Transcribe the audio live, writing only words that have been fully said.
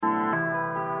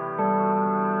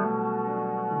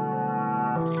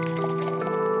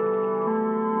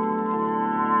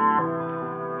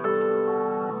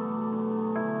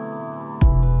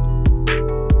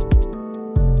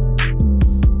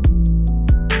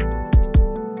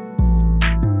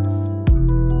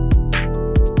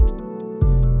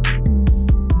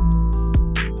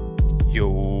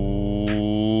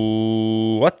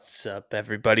What's up,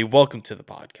 everybody? Welcome to the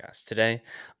podcast. Today,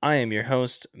 I am your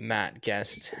host, Matt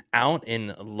Guest, out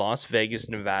in Las Vegas,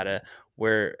 Nevada,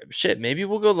 where maybe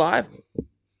we'll go live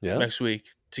Yeah. next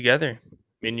week together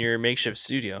in your makeshift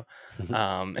studio.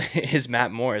 Is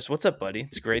Matt Morris. What's up, buddy?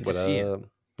 It's great to see you.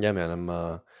 Yeah, man.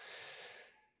 I'm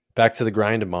back to the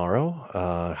grind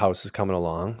tomorrow. House is coming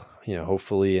along.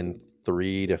 Hopefully in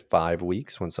 3 to 5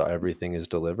 weeks, once everything is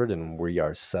delivered and we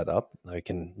are set up, I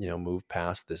can move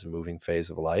past this moving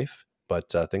phase of life.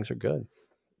 But things are good.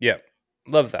 Yeah,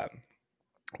 love that.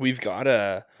 We got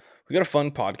a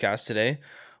fun podcast today.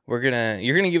 You're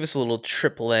gonna give us a little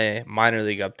AAA minor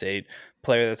league update.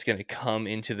 Player that's gonna come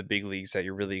into the big leagues that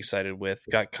you're really excited with.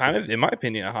 Got kind of, in my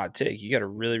opinion, a hot take. You got a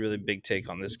really big take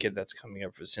on this kid that's coming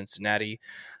up for Cincinnati.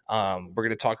 We're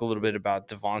gonna talk a little bit about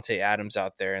Devontae Adams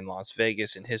out there in Las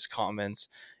Vegas and his comments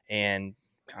and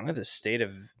kind of the state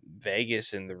of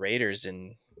Vegas and the Raiders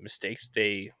and mistakes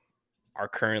they are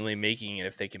currently making and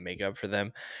if they can make up for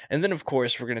them. And then, of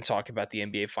course, we're going to talk about the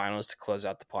NBA Finals to close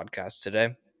out the podcast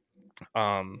today.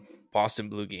 Boston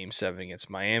Blue Game 7 against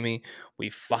Miami. We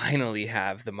finally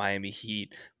have the Miami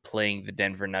Heat playing the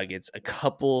Denver Nuggets a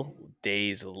couple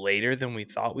days later than we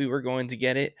thought we were going to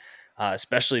get it.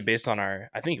 Especially based on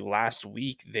I think last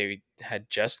week they had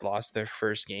just lost their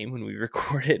first game when we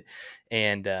recorded,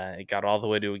 and it got all the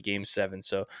way to a game 7.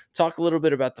 So talk a little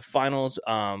bit about the finals,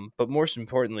 but most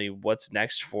importantly, what's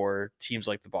next for teams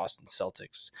like the Boston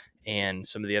Celtics and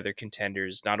some of the other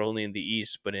contenders, not only in the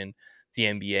East, but in the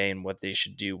NBA, and what they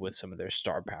should do with some of their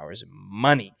star powers and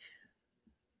money.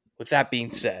 With that being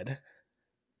said,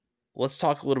 let's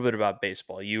talk a little bit about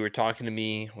baseball. You were talking to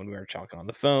me when we were talking on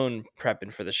the phone,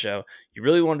 prepping for the show. You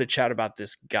really wanted to chat about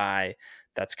this guy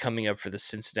that's coming up for the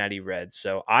Cincinnati Reds.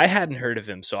 So I hadn't heard of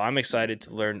him, so I'm excited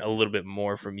to learn a little bit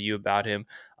more from you about him.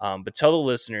 But tell the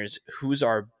listeners, who's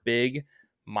our big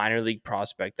minor league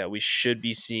prospect that we should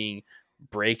be seeing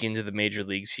break into the major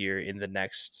leagues here in the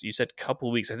next, you said, couple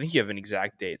of weeks. I think you have an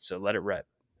exact date, so let it rip.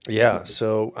 Yeah.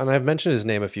 So, and I've mentioned his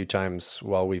name a few times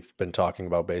while we've been talking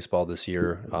about baseball this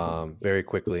year. Very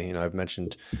quickly, I've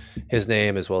mentioned his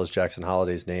name as well as Jackson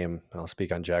Holliday's name. I'll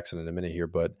speak on Jackson in a minute here,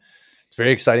 but it's a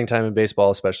very exciting time in baseball,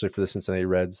 especially for the Cincinnati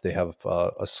Reds. They have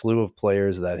a slew of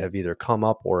players that have either come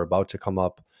up or about to come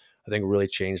up. I think really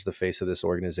changed the face of this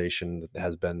organization that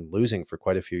has been losing for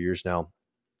quite a few years now.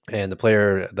 And the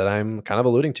player that I'm kind of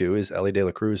alluding to is Elly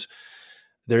Cruz.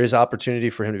 There is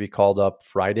opportunity for him to be called up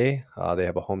Friday. They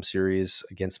have a home series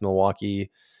against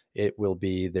Milwaukee. It will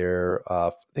be their,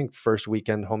 I think, first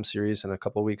weekend home series in a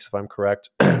couple of weeks, if I'm correct.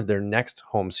 Their next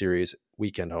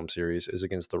weekend home series, is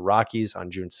against the Rockies on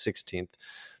June 16th.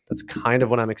 That's kind of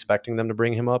when I'm expecting them to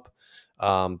bring him up.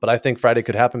 But I think Friday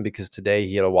could happen because today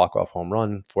he had a walk-off home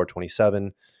run,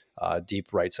 427,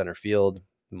 deep right center field,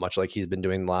 much like he's been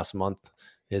doing the last month.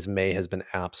 His May has been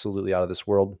absolutely out of this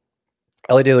world.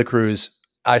 Elly Cruz,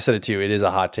 I said it to you. It is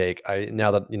a hot take.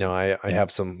 Now that I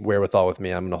have some wherewithal with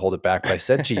me, I'm going to hold it back. But I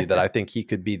said to you that I think he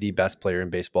could be the best player in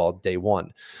baseball day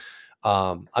one.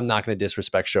 I'm not going to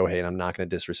disrespect Shohei, and I'm not going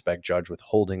to disrespect Judge with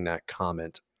holding that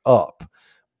comment up.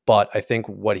 But I think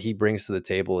what he brings to the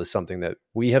table is something that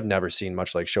we have never seen,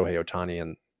 much like Shohei Ohtani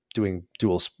and doing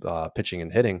dual pitching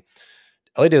and hitting.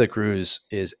 Elly Cruz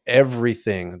is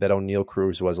everything that O'Neal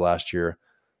Cruz was last year,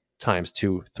 times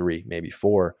 2, 3, maybe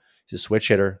 4. He's a switch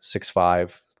hitter,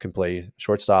 6'5", can play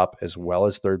shortstop as well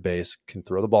as third base, can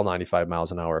throw the ball 95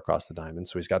 miles an hour across the diamond.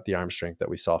 So he's got the arm strength that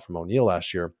we saw from O'Neal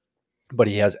last year, but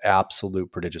he has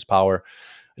absolute prodigious power.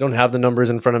 I don't have the numbers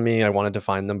in front of me. I wanted to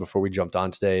find them before we jumped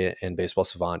on today, and Baseball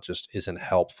Savant just isn't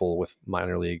helpful with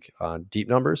minor league deep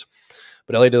numbers.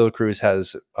 But Elly Cruz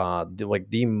has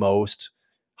the most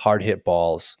hard hit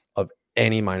balls of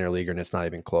any minor leaguer, and it's not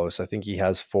even close. I think he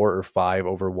has 4 or 5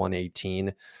 over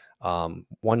 118.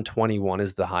 121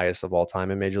 is the highest of all time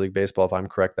in Major League Baseball. If I'm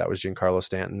correct, that was Giancarlo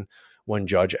Stanton. When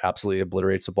Judge absolutely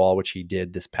obliterates the ball, which he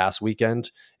did this past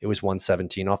weekend, it was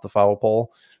 117 off the foul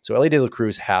pole. So Elly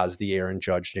Cruz has the Aaron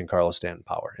Judge, Giancarlo Stanton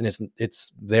power, and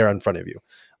it's there in front of you.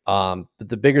 But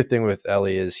the bigger thing with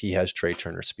Elly is he has Trey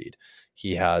Turner speed.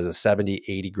 He has a 70,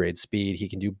 80 grade speed. He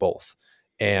can do both.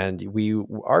 And we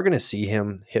are going to see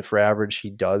him hit for average. He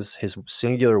does. His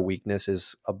singular weakness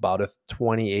is about a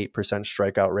 28%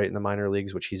 strikeout rate in the minor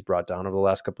leagues, which he's brought down over the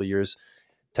last couple of years.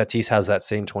 Tatis has that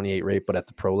same 28 rate, but at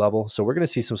the pro level. So we're going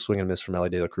to see some swing and miss from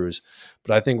Elly Cruz.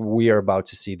 But I think we are about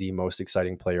to see the most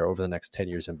exciting player over the next 10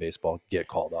 years in baseball get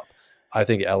called up. I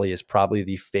think Elly is probably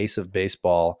the face of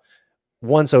baseball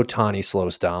once Ohtani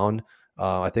slows down.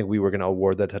 I think we were going to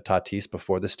award that to Tatis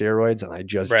before the steroids, and I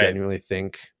just genuinely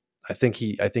think I think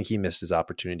he missed his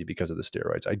opportunity because of the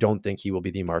steroids. I don't think he will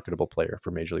be the marketable player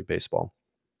for Major League Baseball.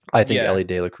 I think Yeah. Elly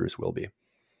De La Cruz will be.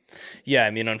 Yeah,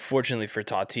 I mean, unfortunately for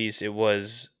Tatis, it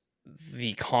was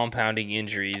the compounding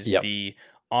injuries, Yep. the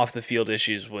off the field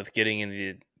issues with getting in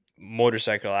the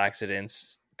motorcycle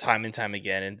accidents time and time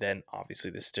again, and then obviously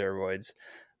the steroids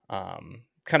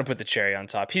kind of put the cherry on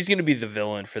top. He's going to be the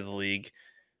villain for the league.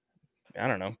 I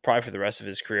don't know, probably for the rest of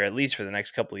his career, at least for the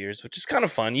next couple of years, which is kind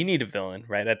of fun. You need a villain,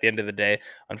 right? At the end of the day,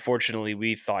 unfortunately,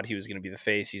 we thought he was going to be the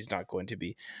face. He's not going to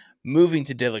be. Moving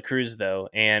to De La Cruz, though,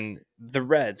 and the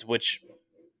Reds, which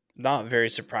not very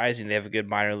surprising. They have a good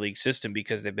minor league system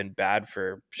because they've been bad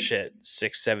for shit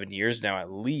 6-7 years now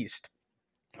at least.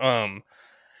 Um,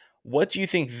 what do you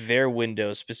think their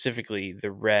window, specifically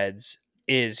the Reds,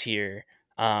 is here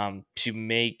to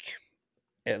make?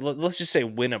 Let's just say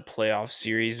win a playoff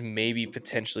series, maybe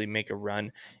potentially make a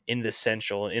run in the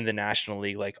Central, in the National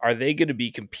League. Like, are they going to be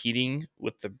competing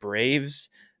with the Braves,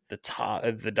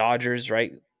 the Dodgers,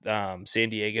 right? San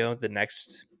Diego, the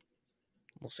next,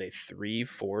 we'll say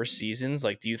 3-4 seasons.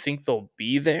 Like, do you think they'll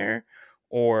be there,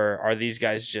 or are these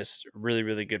guys just really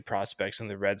really good prospects and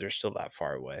the Reds are still that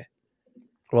far away?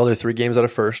 Well, they're 3 games out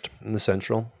of first in the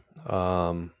Central.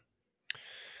 Um,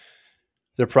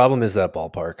 their problem is that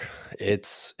ballpark.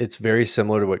 It's very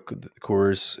similar to what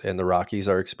Coors and the Rockies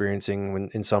are experiencing when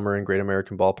in summer in Great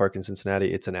American Ballpark in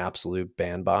Cincinnati. It's an absolute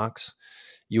bandbox.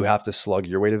 You have to slug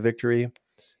your way to victory.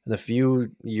 And the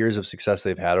few years of success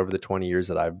they've had over the 20 years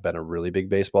that I've been a really big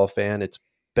baseball fan, it's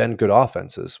been good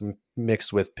offenses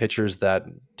mixed with pitchers that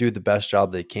do the best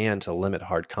job they can to limit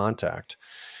hard contact.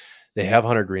 They have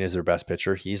Hunter Green as their best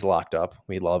pitcher. He's locked up.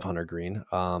 We love Hunter Green,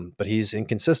 but he's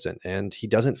inconsistent and he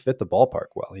doesn't fit the ballpark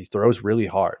well. He throws really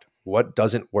hard. What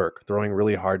doesn't work? Throwing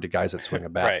really hard to guys that swing a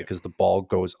bat Right. because the ball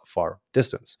goes a far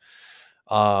distance.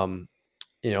 Um,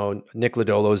 Nick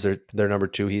Lodolo's their number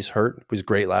two. He's hurt. Was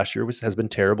great last year. Has been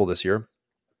terrible this year.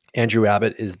 Andrew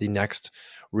Abbott is the next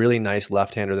really nice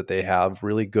left-hander that they have.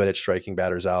 Really good at striking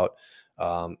batters out.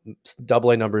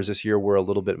 Double A numbers this year were a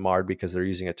little bit marred because they're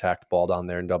using a tacked ball down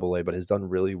there in Double A, but has done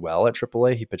really well at Triple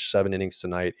A. He pitched 7 innings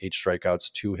tonight, 8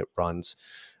 strikeouts, 2 hit runs.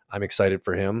 I'm excited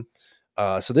for him.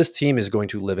 So this team is going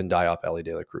to live and die off Elly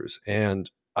De La Cruz, and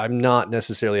I'm not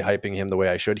necessarily hyping him the way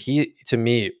I should. He, to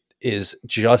me, is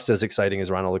just as exciting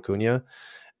as Ronald Acuna,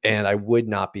 and I would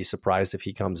not be surprised if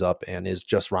he comes up and is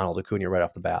just Ronald Acuna right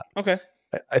off the bat. Okay.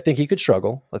 I think he could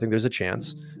struggle. I think there's a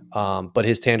chance, but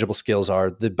his tangible skills are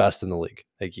the best in the league.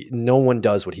 Like no one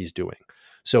does what he's doing.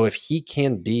 So if he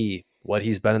can be what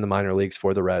he's been in the minor leagues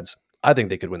for the Reds, I think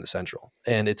they could win the Central,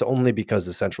 and it's only because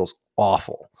the Central's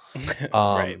awful.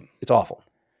 Right. It's awful,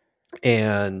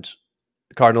 and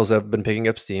the Cardinals have been picking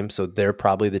up steam, so they're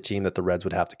probably the team that the Reds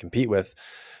would have to compete with.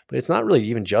 But it's not really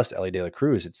even just Elly De La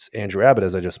Cruz. It's Andrew Abbott,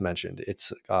 as I just mentioned.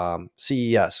 It's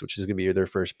CES, which is going to be their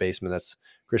first baseman. That's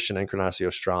Christian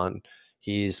Encarnacio Strachan.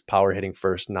 He's power hitting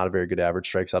first, not a very good average,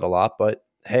 strikes out a lot. But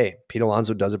hey, Pete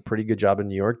Alonso does a pretty good job in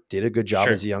New York, did a good job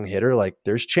Sure. as a young hitter. Like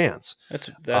there's chance. That's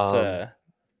It's a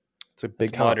that's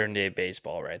big comp. modern day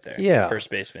baseball right there. Yeah. First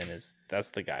baseman that's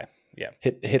the guy. Yeah.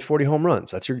 Hit 40 home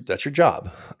runs. That's your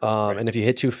job. Right. And if you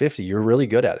hit 250, you're really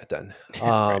good at it then.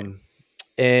 Right.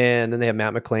 And then they have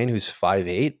Matt McClain, who's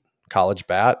 5'8", college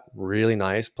bat, really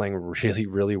nice, playing really,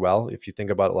 really well. If you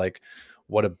think about like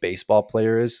what a baseball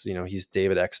player is, he's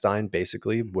David Eckstein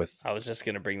basically with. I was just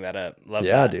gonna bring that up. Love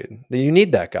Yeah, that. dude. You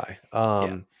need that guy.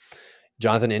 Yeah.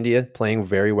 Jonathan India playing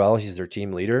very well. He's their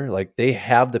team leader. Like they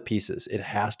have the pieces. It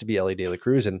has to be Elly De La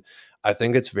Cruz. And I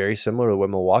think it's very similar to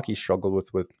what Milwaukee struggled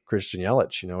with Christian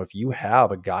Yelich. If you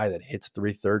have a guy that hits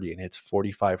 330 and hits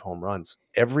 45 home runs,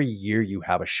 every year you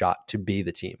have a shot to be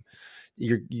the team.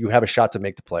 You have a shot to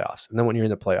make the playoffs. And then when you're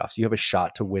in the playoffs, you have a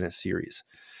shot to win a series.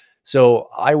 So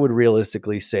I would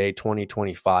realistically say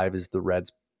 2025 is the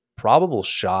Reds' probable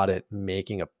shot at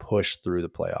making a push through the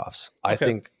playoffs. I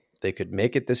think they could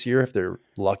make it this year if they're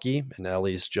lucky and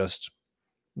Elly's just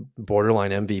borderline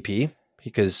MVP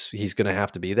because he's going to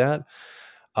have to be that.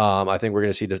 I think we're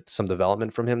going to see some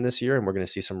development from him this year, and we're going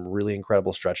to see some really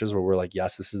incredible stretches where we're like,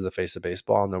 yes, this is the face of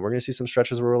baseball. And then we're going to see some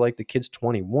stretches where we're like, the kid's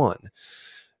 21.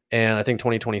 And I think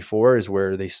 2024 is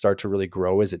where they start to really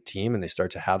grow as a team and they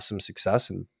start to have some success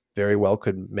and very well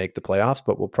could make the playoffs,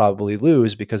 but will probably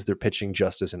lose because their pitching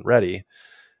just isn't ready.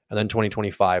 And then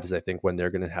 2025 is, I think, when they're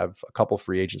going to have a couple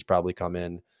free agents probably come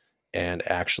in and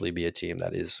actually be a team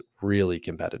that is really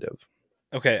competitive.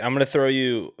 Okay, I'm going to throw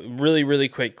you a really, really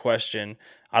quick question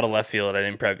out of left field. I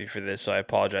didn't prep you for this, so I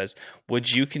apologize.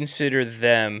 Would you consider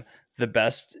them the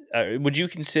best? Would you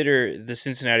consider the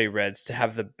Cincinnati Reds to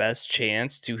have the best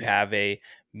chance to have a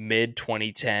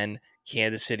mid-2010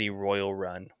 Kansas City Royal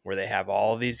run where they have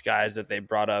all these guys that they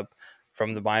brought up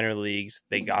from the minor leagues.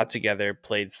 They got together,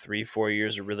 played 3-4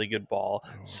 years of really good ball,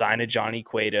 signed a Johnny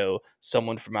Cueto,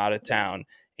 someone from out of town,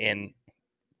 and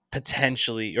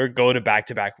potentially or go to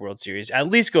back-to-back World Series, at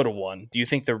least go to one. Do you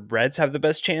think the Reds have the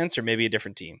best chance or maybe a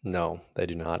different team? No, they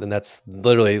do not. And that's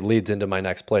literally leads into my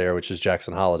next player, which is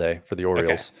Jackson Holiday for the Okay.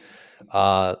 Orioles.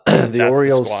 The That's the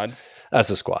Orioles, squad. that's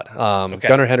the squad. Okay.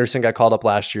 Gunnar Henderson got called up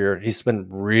last year. He's been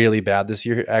really bad this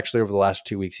year. Actually, over the last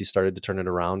 2 weeks, he started to turn it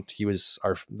around. He was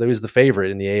the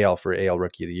favorite in the AL for AL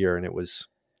Rookie of the Year, and it was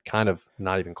kind of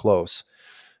not even close.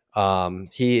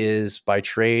 He is by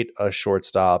trade a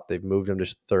shortstop. They've moved him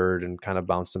to third and kind of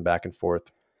bounced him back and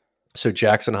forth. So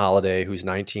Jackson Holiday, who's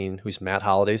 19, who's Matt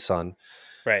Holiday's son,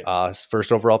 Right. his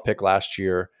first overall pick last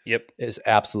year, Yep. is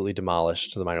absolutely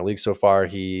demolished to the minor league so far.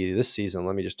 This season,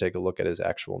 let me just take a look at his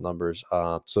actual numbers.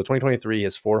 So 2023, he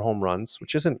has 4 home runs,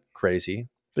 which isn't crazy,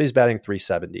 but he's batting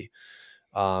 370.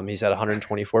 He's had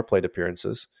 124 plate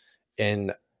appearances,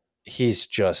 and he's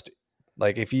just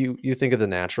like, if you think of the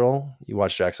natural, you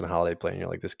watch Jackson Holiday play, and you're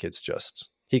like, this kid's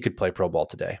he could play pro ball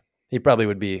today. He probably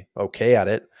would be okay at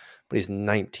it, but he's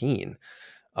 19,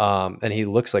 and he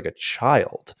looks like a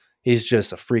child. He's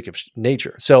just a freak of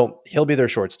nature. So he'll be their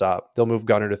shortstop. They'll move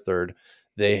Gunnar to third.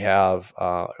 They have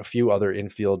a few other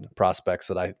infield prospects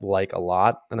that I like a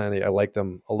lot, and I like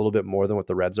them a little bit more than what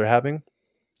the Reds are having.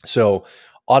 So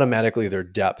automatically their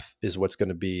depth is what's going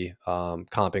to be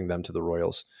comping them to the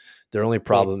Royals. Their only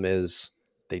problem is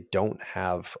they don't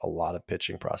have a lot of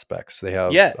pitching prospects. They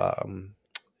have,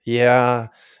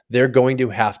 they're going to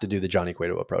have to do the Johnny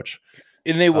Cueto approach.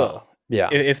 And they will. Yeah.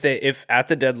 If at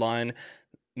the deadline,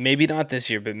 maybe not this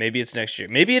year, but maybe it's next year.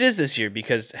 Maybe it is this year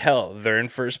because hell, they're in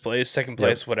first place, second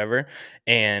place, whatever.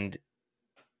 And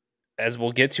as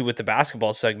we'll get to with the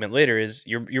basketball segment later, is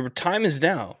your time is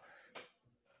now.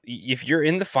 If you're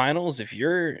in the finals, if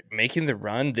you're making the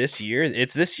run this year,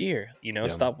 it's this year.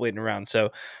 Stop waiting around.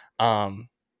 So, I'm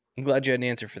glad you had an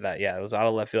answer for that. Yeah, it was out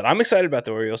of left field. I'm excited about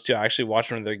the Orioles too. I actually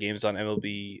watched one of their games on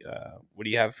MLB. What do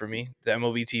you have for me? The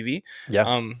MLB TV.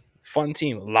 Yeah. Fun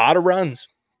team. A lot of runs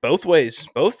both ways.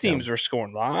 Both teams were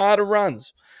scoring a lot of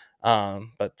runs.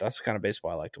 But that's the kind of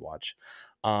baseball I like to watch.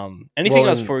 Anything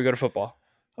else before we go to football?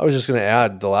 I was just going to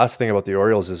add, the last thing about the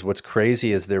Orioles is what's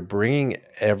crazy is they're bringing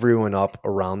everyone up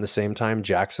around the same time.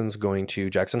 Jackson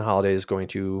Holiday is going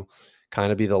to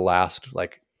kind of be the last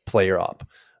player up.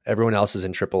 Everyone else is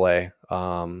in AAA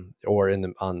or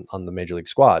on the major league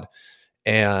squad.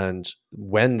 And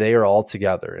when they are all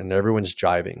together and everyone's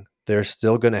jiving, they're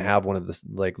still going to have one of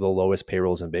the lowest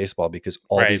payrolls in baseball because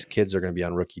all these kids are going to be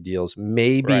on rookie deals,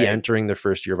 maybe entering their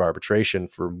first year of arbitration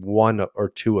for one or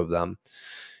two of them.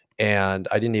 And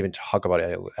I didn't even talk about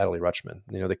Elly Rutschman,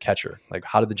 the catcher.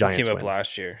 How did the Giants came up win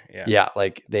last year? Yeah,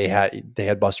 they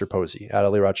had Buster Posey.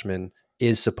 Elly Rutschman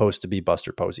is supposed to be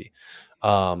Buster Posey.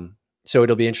 So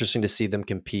it'll be interesting to see them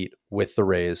compete with the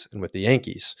Rays and with the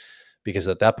Yankees, because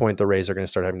at that point the Rays are going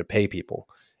to start having to pay people,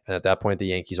 and at that point the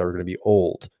Yankees are going to be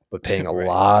old but paying a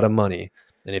lot of money.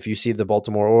 And if you see the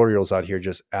Baltimore Orioles out here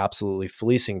just absolutely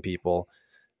fleecing people,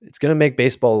 it's going to make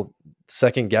baseball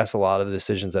second guess a lot of the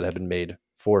decisions that have been made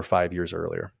 4 or 5 years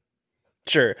earlier.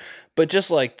 Sure. But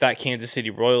just like that Kansas City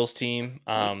Royals team,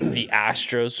 the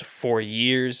Astros for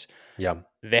years,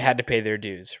 they had to pay their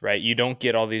dues, right? You don't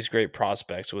get all these great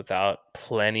prospects without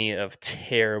plenty of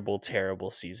terrible,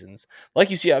 terrible seasons. Like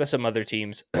you see out of some other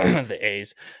teams, the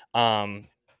A's,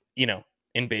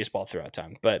 in baseball throughout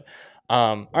time. But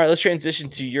all right, let's transition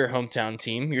to your hometown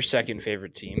team, your second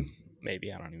favorite team.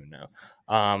 Maybe, I don't even know.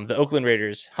 The Oakland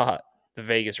Raiders, the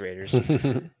Vegas Raiders.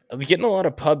 Getting a lot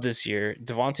of pub this year.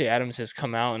 Devontae Adams has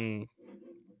come out and,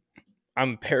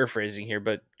 I'm paraphrasing here,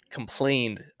 but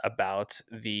complained about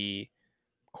the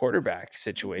quarterback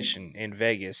situation in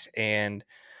Vegas. And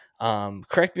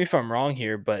correct me if I'm wrong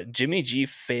here, but Jimmy G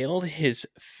failed his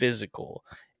physical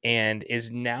and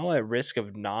is now at risk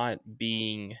of not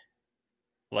being,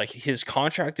 his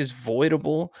contract is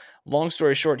voidable. Long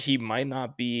story short, he might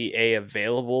not be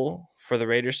available for the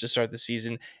Raiders to start the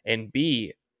season, and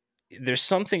B, there's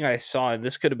something I saw, and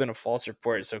this could have been a false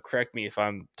report, so correct me if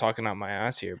I'm talking out my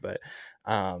ass here, but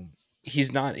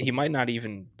he might not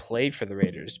even play for the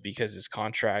Raiders because his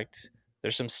contract,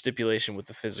 there's some stipulation with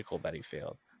the physical that he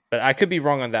failed. But I could be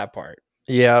wrong on that part.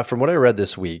 Yeah, from what I read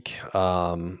this week,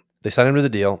 they signed him to the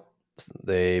deal.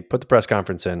 They put the press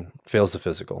conference in, fails the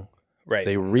physical. Right.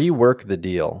 They rework the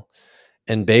deal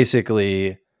and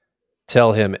basically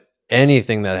tell him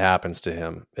anything that happens to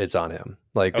him, it's on him.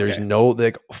 There's no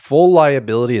full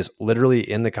liability is literally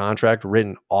in the contract,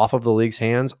 written off of the league's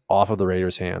hands, off of the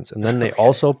Raiders' hands. And then they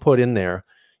also put in there,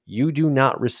 you do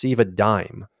not receive a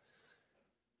dime.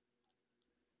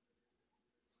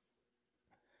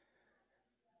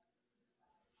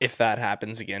 if that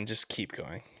happens again, just keep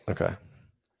going. Okay.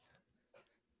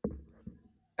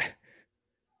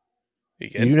 You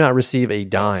You good? do not receive a Oh,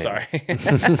 dime. sorry. Try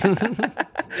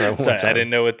one more Sorry, I time. didn't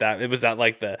know what that. Was that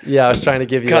like the Yeah, I was trying to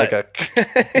give you like cut?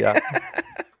 a yeah.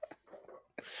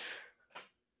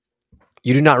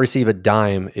 You do not receive a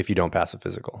dime if you don't pass a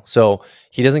physical. So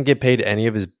he doesn't get paid any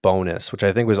of his bonus, which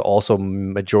I think was also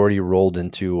majority rolled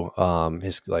into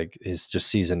his just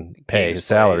season pay, Games his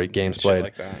salary, played games and shit played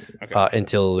like that. Okay.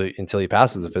 until he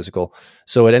passes the physical.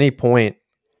 So at any point,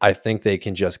 I think they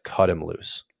can just cut him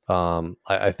loose.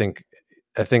 I think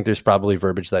there's probably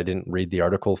verbiage that I didn't read the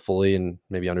article fully and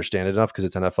maybe understand it enough because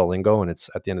it's NFL lingo and it's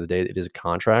at the end of the day it is a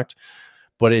contract.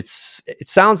 But it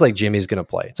sounds like Jimmy's going to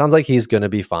play. It sounds like he's going to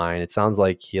be fine. It sounds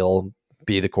like he'll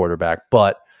be the quarterback.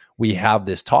 But we have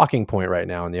this talking point right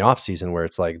now in the offseason where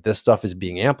it's like this stuff is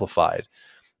being amplified.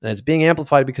 And it's being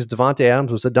amplified because Devontae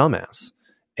Adams was a dumbass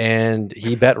and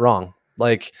he bet wrong.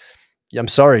 Like, I'm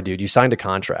sorry, dude, you signed a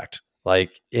contract.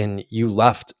 Like, and you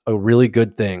left a really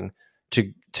good thing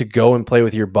to go and play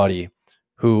with your buddy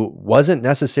who wasn't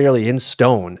necessarily in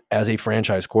stone as a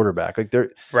franchise quarterback. Like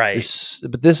Right.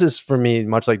 but this is for me,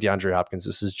 much like DeAndre Hopkins,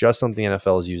 this is just something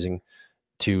NFL is using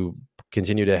to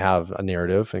continue to have a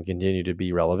narrative and continue to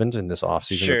be relevant in this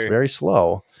offseason. That's Sure. very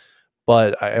slow.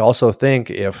 But I also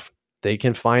think if they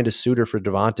can find a suitor for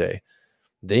Devontae,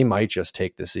 they might just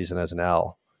take this season as an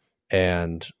L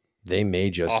and they may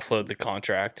just Offload the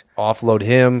contract. offload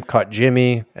him, cut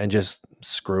Jimmy, and just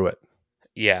screw it.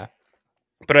 Yeah.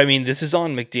 But I mean, this is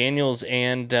on McDaniels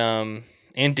and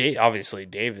obviously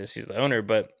Davis. He's the owner,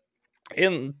 but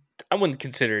and I wouldn't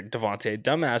consider Devontae a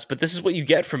dumbass. But this is what you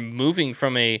get from moving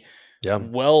from a Yeah.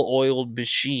 well-oiled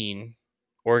machine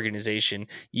organization.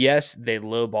 Yes, they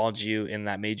lowballed you, and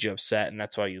that made you upset, and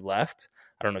that's why you left.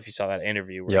 I don't know if you saw that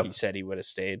interview where he said he would have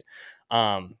stayed.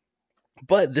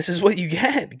 But this is what you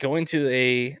get going to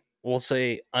a, we'll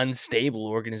say, unstable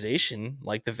organization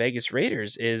like the Vegas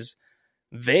Raiders. Is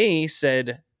they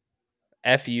said,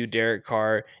 F you, Derek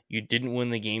Carr. You didn't win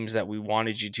the games that we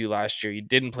wanted you to last year. You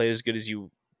didn't play as good as you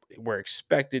were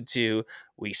expected to.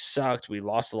 We sucked. We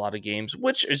lost a lot of games,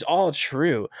 which is all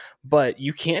true. But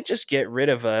you can't just get rid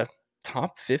of a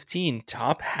top 15,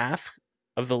 top half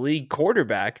of the league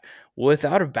quarterback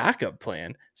without a backup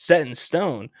plan set in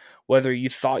stone. Whether you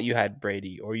thought you had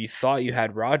Brady or you thought you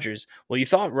had Rodgers, well, you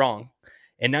thought wrong.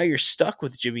 And now you're stuck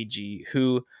with Jimmy G,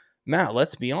 who, Matt,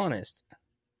 let's be honest,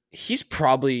 he's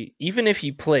probably, even if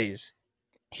he plays,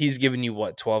 he's given you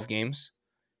what, 12 games?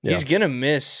 Yeah. He's going to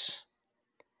miss.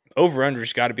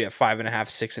 Over-under's got to be at 5.5,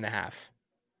 6.5,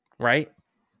 right?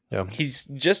 Yeah. He's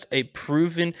just a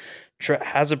proven,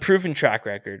 has a proven track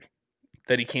record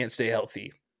that he can't stay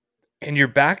healthy. And your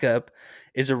backup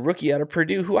is a rookie out of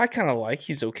Purdue who I kind of like.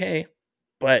 He's okay.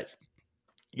 But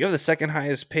you have the second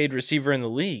highest paid receiver in the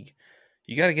league.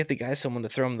 You got to get the guy someone to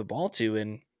throw him the ball to,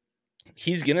 and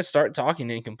he's going to start talking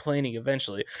and complaining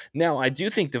eventually. Now, I do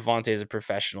think Devontae is a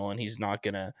professional, and he's not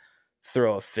going to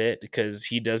throw a fit because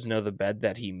he does know the bed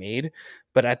that he made.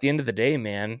 But at the end of the day,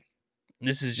 man,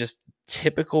 this is just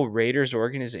typical Raiders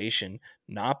organization,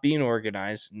 not being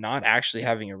organized, not actually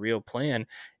having a real plan,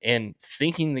 and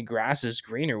thinking the grass is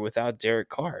greener without Derek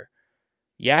Carr.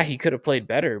 Yeah, he could have played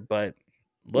better, but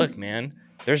look, man,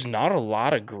 there's not a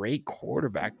lot of great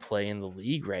quarterback play in the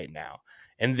league right now.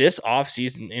 And this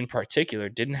offseason in particular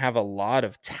didn't have a lot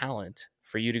of talent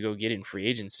for you to go get in free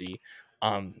agency.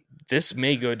 This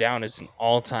may go down as an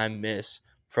all-time miss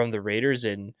from the Raiders,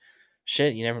 and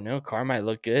shit, you never know. Carr might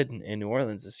look good in New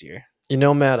Orleans this year. You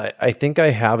know, Matt, I think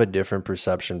I have a different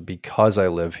perception because I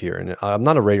live here, and I'm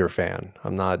not a Raider fan.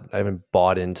 I haven't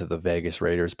bought into the Vegas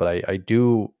Raiders, but I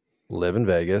do live in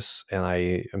Vegas, and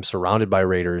I am surrounded by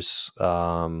Raiders.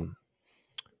 So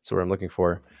what I'm looking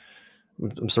for,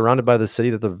 I'm surrounded by the city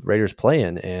that the Raiders play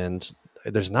in, and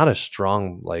there's not a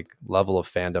strong like level of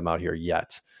fandom out here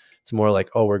yet. It's more like,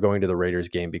 oh, we're going to the Raiders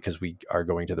game because we are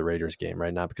going to the Raiders game,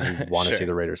 right? Not because we want to see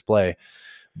the Raiders play.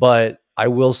 But I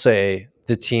will say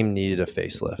the team needed a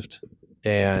facelift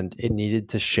and it needed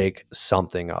to shake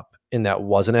something up. And that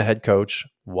wasn't a head coach,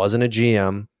 wasn't a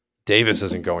GM. Davis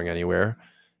isn't going anywhere.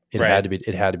 It had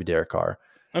to be Derek Carr.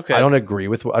 Okay. I don't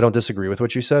disagree with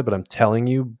what you said, but I'm telling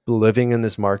you, living in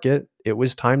this market, it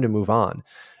was time to move on.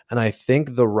 And I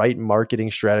think the right marketing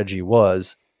strategy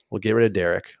was, we'll get rid of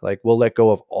Derek. Like, we'll let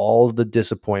go of all the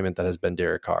disappointment that has been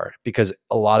Derek Carr because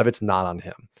a lot of it's not on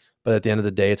him. But at the end of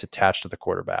the day, it's attached to the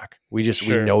quarterback. We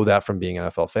know that from being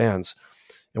NFL fans.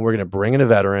 And we're going to bring in a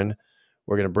veteran.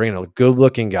 We're going to bring in a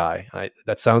good-looking guy.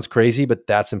 That sounds crazy, but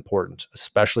that's important,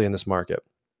 especially in this market.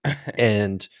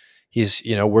 And he's,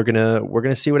 we're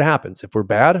gonna see what happens. If we're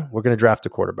bad, we're gonna draft a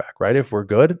quarterback, right? If we're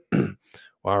good,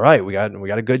 all right, we got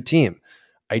a good team.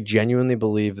 I genuinely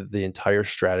believe that the entire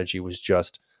strategy was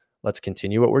just, let's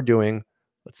continue what we're doing.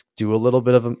 Let's do a little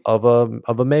bit of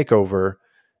a makeover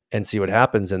and see what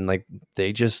happens. And like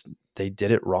they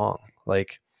did it wrong.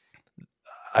 Like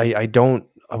I don't.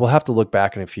 I will have to look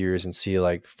back in a few years and see,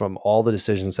 like, from all the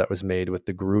decisions that was made with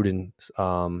the Gruden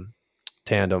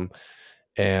tandem,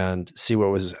 and see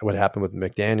what happened with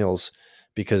McDaniels,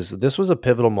 because this was a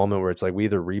pivotal moment where it's like we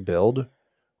either rebuild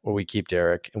or we keep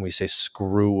Derek and we say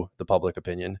screw the public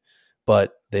opinion.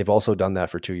 But they've also done that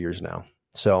for 2 years now,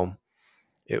 so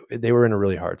they were in a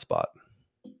really hard spot.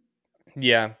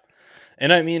 Yeah.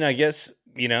 And I mean, I guess,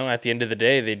 at the end of the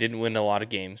day, they didn't win a lot of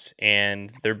games.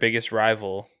 And their biggest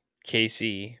rival,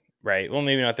 KC, right? Well,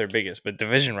 maybe not their biggest, but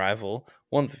division rival,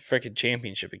 won the freaking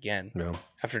championship again Yeah.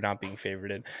 after not being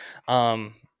favorited.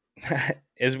 Um,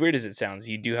 as weird as it sounds,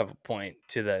 you do have a point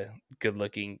to the good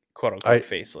looking quote unquote I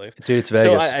facelift. Dude, it's So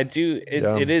Vegas. I do,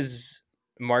 Yeah. it is,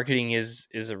 marketing is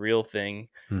a real thing.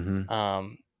 Mm-hmm.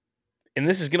 Um, and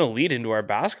this is going to lead into our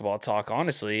basketball talk.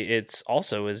 Honestly, it's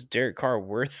also, is Derek Carr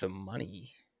worth the money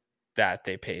that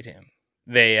they paid him?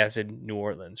 They, as in New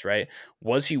Orleans, right?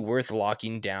 Was he worth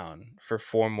locking down for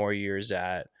 4 more years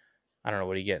at, I don't know,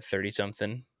 what did he get, 30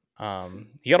 something?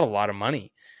 He got a lot of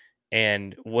money.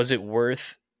 And was it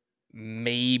worth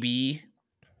maybe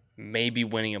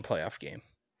winning a playoff game,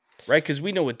 right? Because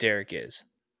we know what Derek is.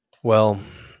 Well,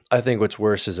 I think what's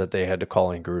worse is that they had to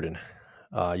call in Gruden.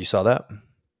 You saw that?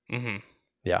 Mm-hmm.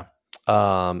 Yeah.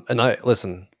 And I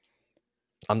listen.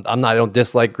 I'm not. I don't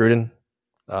dislike Gruden.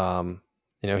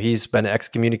 He's been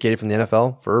excommunicated from the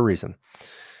NFL for a reason.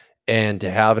 And to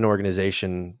have an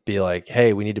organization be like,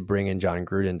 "Hey, we need to bring in John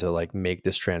Gruden to like make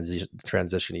this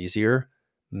transition easier,"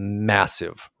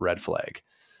 massive red flag.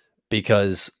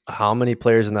 Because how many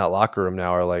players in that locker room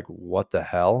now are like, "What the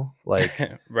hell?" Like,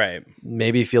 Right.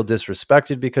 maybe feel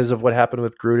disrespected because of what happened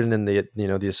with Gruden and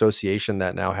the association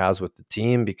that now has with the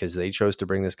team, because they chose to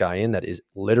bring this guy in that is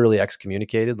literally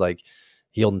excommunicated. Like,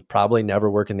 he'll probably never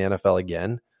work in the NFL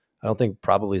again. I don't think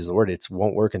probably is the word. It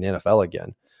won't work in the NFL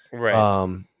again.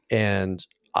 Right. And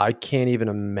I can't even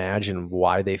imagine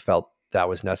why they felt that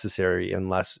was necessary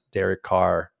unless Derek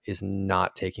Carr is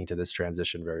not taking to this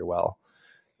transition very well.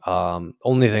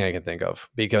 Only thing I can think of,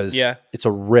 because Yeah. it's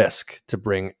a risk to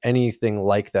bring anything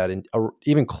like that in, or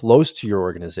even close to your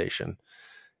organization.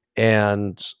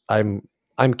 And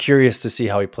I'm curious to see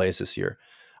how he plays this year.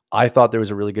 I thought there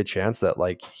was a really good chance that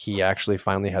like he actually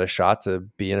finally had a shot to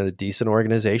be in a decent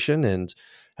organization and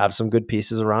have some good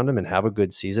pieces around him and have a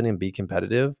good season and be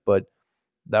competitive. But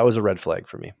that was a red flag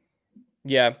for me.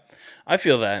 Yeah, I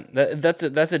feel that's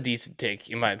a decent take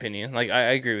in my opinion. Like I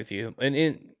agree with you,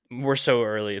 and we're so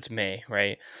early. It's May,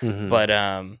 right? Mm-hmm.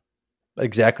 But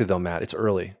Exactly, though, Matt. It's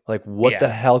early. Like, what the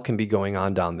yeah, hell can be going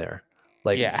on down there?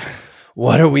 Like, yeah,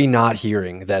 what are we not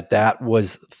hearing that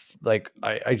was like?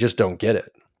 I just don't get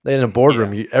it. In a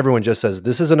boardroom, yeah, everyone just says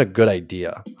this isn't a good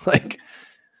idea. Like,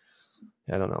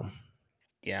 I don't know.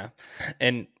 yeah,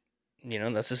 and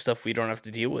that's the stuff we don't have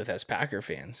to deal with as Packer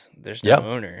fans. There's no Yeah.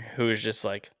 owner who is just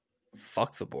like,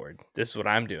 fuck the board. This is what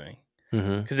I'm doing,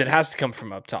 Mm-hmm. because it has to come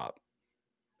from up top.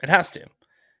 It has to.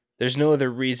 There's no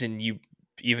other reason you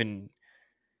even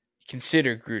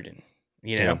consider Gruden.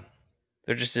 Yeah.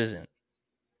 There just isn't.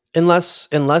 Unless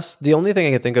the only thing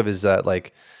I can think of is that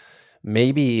like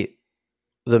maybe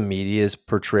the media's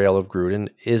portrayal of Gruden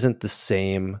isn't the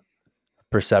same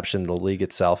perception the league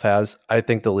itself has. I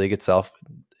think the league itself,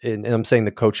 and I'm saying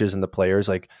the coaches and the players,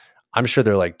 like, I'm sure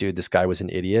they're like, dude, this guy was an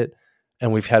idiot.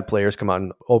 And we've had players come out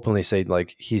and openly say,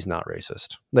 like, he's not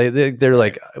racist. They're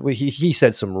like, he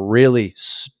said some really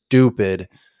stupid,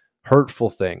 hurtful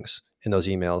things in those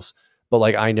emails. But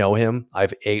like, I know him.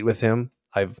 I've ate with him.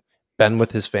 I've been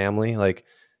with his family. Like,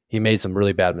 he made some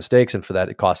really bad mistakes, and for that,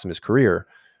 it cost him his career.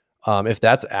 If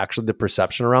that's actually the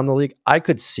perception around the league, I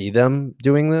could see them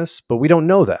doing this, but we don't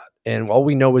know that. And all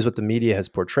we know is what the media has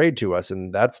portrayed to us,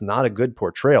 and that's not a good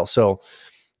portrayal. So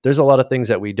there's a lot of things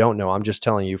that we don't know. I'm just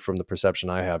telling you from the perception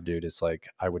I have, dude. It's like,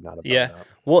 I would not have done Yeah. that.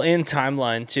 Well, in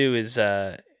timeline too is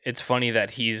it's funny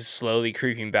that he's slowly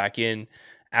creeping back in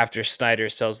after Snyder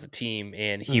sells the team,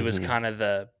 and he was Mm-hmm. kind of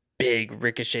the big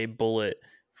ricochet bullet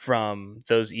from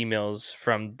those emails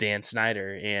from Dan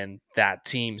Snyder and that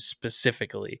team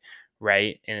specifically,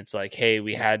 right? And it's like, hey,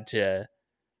 we had to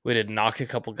knock a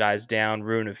couple guys down,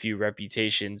 ruin a few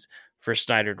reputations for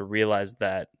Snyder to realize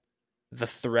that the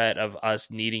threat of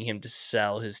us needing him to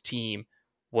sell his team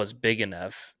was big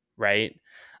enough, right?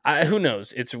 Who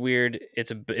knows? It's weird.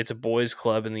 It's a boys'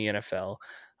 club in the NFL.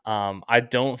 I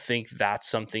don't think that's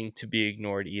something to be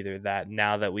ignored either. That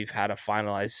now that we've had a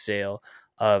finalized sale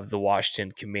of the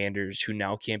Washington Commanders, who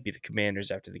now can't be the Commanders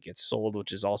after they get sold,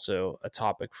 which is also a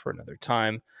topic for another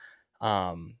time.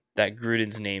 That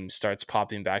Gruden's name starts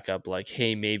popping back up, like,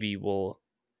 hey, maybe we'll,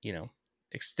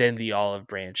 extend the olive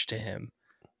branch to him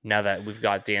now that we've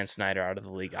got Dan Snyder out of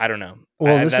the league. I don't know.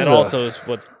 Well, That also is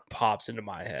what pops into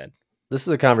my head. This is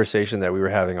a conversation that we were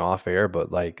having off air,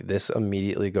 but like this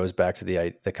immediately goes back to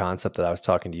the concept that I was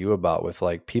talking to you about with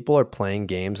like people are playing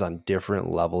games on different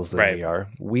levels than we are.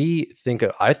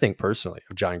 I think personally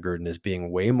of John Gruden as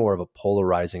being way more of a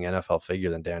polarizing NFL figure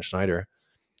than Dan Snyder.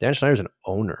 Dan Snyder's an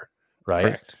owner, right?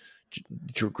 Correct.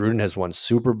 Gruden has won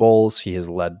Super Bowls. He has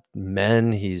led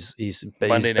men. He's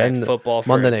Monday Night Football for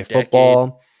Monday a Night decade.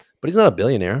 Football, but he's not a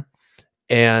billionaire.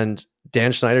 And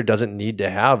Dan Snyder doesn't need to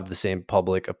have the same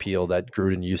public appeal that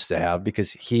Gruden used to have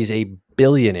because he's a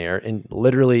billionaire and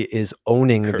literally is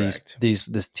owning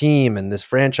this team and this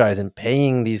franchise and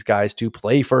paying these guys to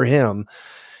play for him.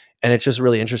 And it's just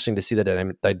really interesting to see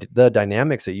the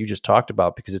dynamics that you just talked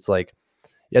about, because it's like,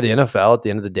 yeah, the NFL at the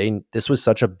end of the day, this was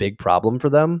such a big problem for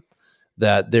them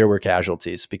that there were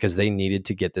casualties because they needed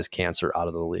to get this cancer out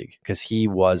of the league because he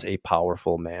was a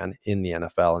powerful man in the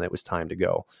NFL and it was time to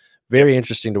go. Very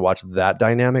interesting to watch that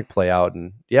dynamic play out.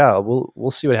 And yeah,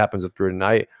 we'll see what happens with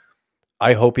Gruden.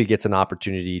 I hope he gets an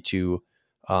opportunity to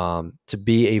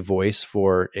be a voice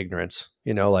for ignorance,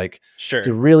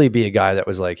 to really be a guy that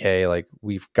was like, hey, like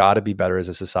we've got to be better as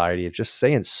a society of just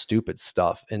saying stupid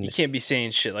stuff. And you can't be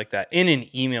saying shit like that in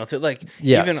an email to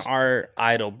even our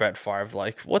idol Brett Favre,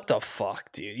 like, what the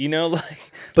fuck, dude?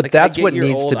 But like, that's what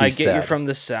needs to be I get said. you're from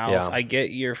the South. Yeah. I get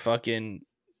your fucking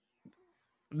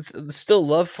still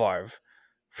love Favre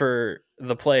for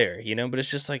the player, but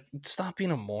it's just like, stop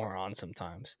being a moron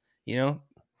sometimes,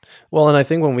 Well, and I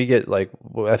think when we get I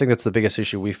think that's the biggest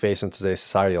issue we face in today's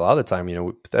society. A lot of the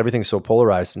time, everything's so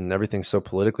polarized and everything's so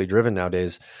politically driven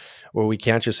nowadays, where we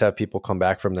can't just have people come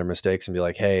back from their mistakes and be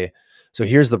like, hey, so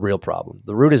here's the real problem.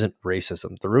 The root isn't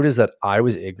racism. The root is that I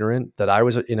was ignorant, that I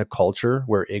was in a culture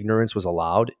where ignorance was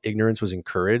allowed, ignorance was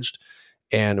encouraged,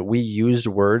 and we used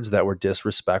words that were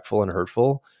disrespectful and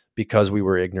hurtful because we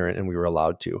were ignorant and we were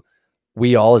allowed to.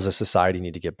 We all as a society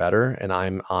need to get better. And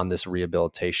I'm on this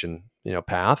rehabilitation,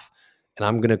 path, and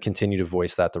I'm going to continue to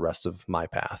voice that the rest of my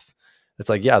path. It's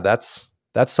like, yeah, that's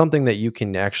something that you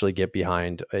can actually get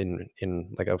behind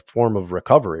in like a form of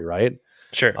recovery, right?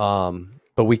 Sure.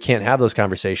 But we can't have those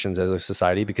conversations as a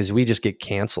society because we just get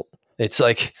canceled. It's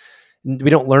like,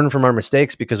 we don't learn from our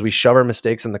mistakes because we shove our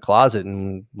mistakes in the closet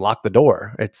and lock the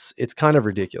door. It's kind of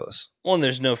ridiculous. Well, and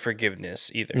there's no forgiveness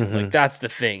either. Mm-hmm. Like, that's the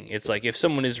thing. It's like, if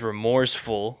someone is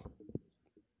remorseful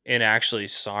and actually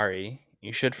sorry,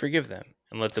 you should forgive them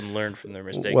and let them learn from their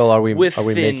mistake. Well, are we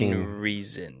making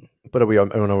reason? But are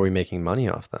we making money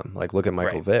off them? Like, look at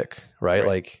Michael Vick, right?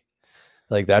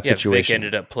 Like that situation. Vick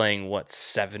ended up playing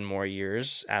 7 more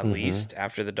years at least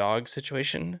after the dog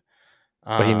situation.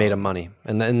 But he made him money,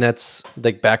 and that's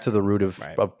like back to the root of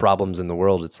problems in the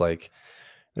world. It's like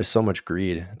there's so much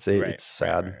greed. It's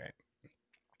sad.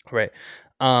 Right.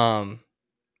 That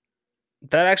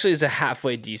actually is a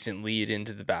halfway decent lead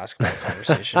into the basketball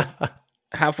conversation.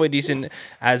 Halfway decent,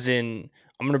 as in,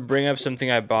 I'm going to bring up something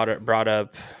I brought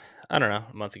up, I don't know,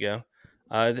 a month ago.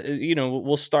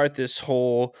 We'll start this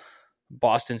whole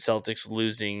Boston Celtics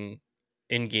losing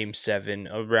in Game 7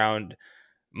 around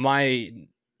my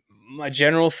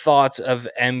general thoughts of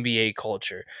NBA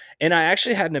culture. And I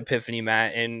actually had an epiphany,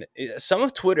 Matt, and some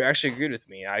of Twitter actually agreed with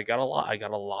me. I got a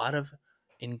lot of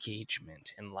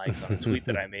engagement and likes on a tweet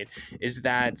that I made, is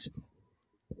that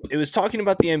it was talking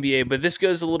about the NBA, but this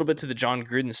goes a little bit to the John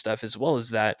Gruden stuff as well, is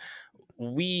that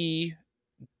we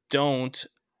don't,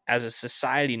 as a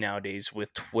society nowadays,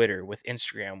 with Twitter, with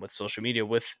Instagram, with social media,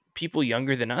 with people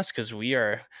younger than us, because we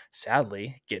are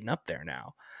sadly getting up there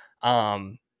now,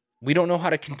 we don't know how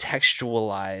to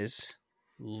contextualize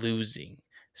losing,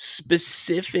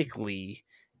 specifically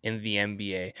in the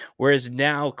NBA. Whereas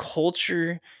now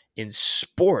culture in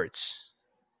sports,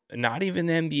 not even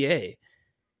the NBA,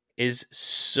 is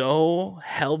so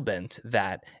hell-bent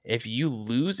that if you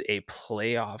lose a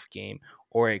playoff game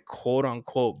or a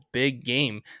quote-unquote big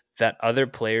game that other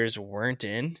players weren't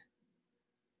in,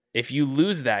 if you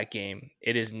lose that game,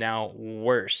 it is now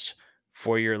worse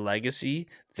for your legacy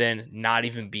than not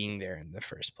even being there in the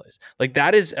first place. Like,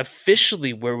 that is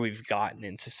officially where we've gotten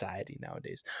in society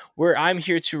nowadays, where I'm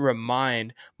here to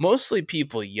remind mostly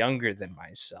people younger than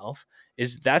myself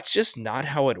is that's just not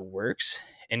how it works.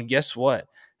 And guess what?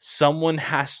 Someone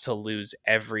has to lose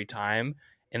every time.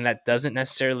 And that doesn't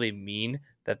necessarily mean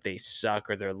that they suck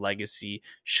or their legacy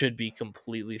should be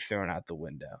completely thrown out the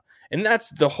window. And that's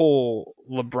the whole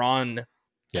LeBron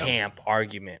Yeah. camp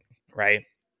argument, right?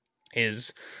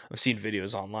 Is I've seen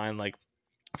videos online like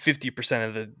 50%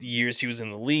 of the years he was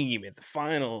in the league, he made the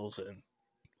finals and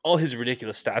all his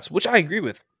ridiculous stats, which I agree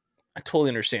with. I totally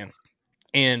understand.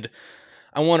 And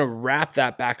I want to wrap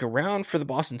that back around for the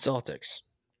Boston Celtics.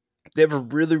 They have a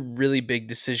really, really big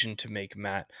decision to make,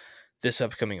 Matt, this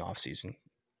upcoming offseason.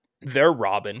 Their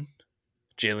Robin,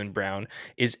 Jaylen Brown,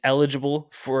 is eligible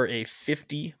for a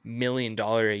 $50 million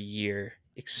a year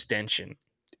extension.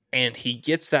 And he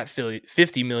gets that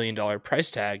 $50 million price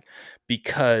tag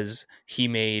because he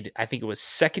made, I think it was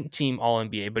second team All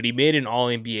NBA, but he made an All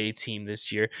NBA team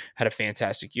this year, had a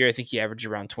fantastic year. I think he averaged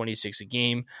around 26 a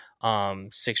game,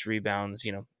 6 rebounds,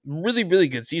 really, really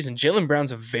good season. Jaylen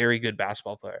Brown's a very good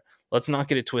basketball player. Let's not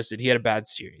get it twisted. He had a bad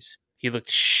series. He looked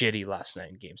shitty last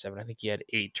night in game 7. I think he had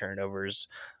 8 turnovers.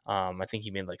 I think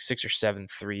he made like 6 or 7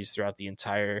 threes throughout the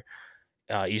entire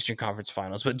Eastern Conference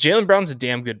Finals. But Jaylen Brown's a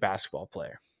damn good basketball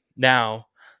player. Now,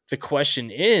 the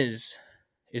question is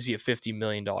he a $50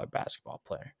 million basketball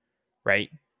player?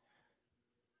 Right?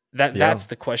 That's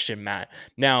the question, Matt.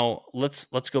 Now,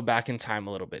 let's go back in time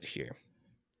a little bit here.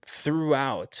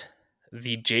 Throughout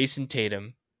the Jayson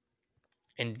Tatum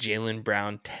and Jaylen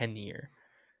Brown tenure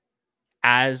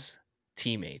as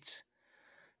teammates,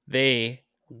 they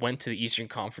went to the Eastern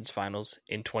Conference Finals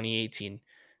in 2018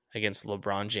 against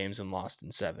LeBron James and lost in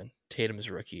 7.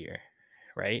 Tatum's rookie year,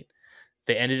 right?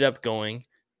 They ended up going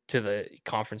to the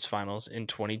conference finals in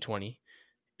 2020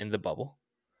 in the bubble.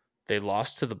 They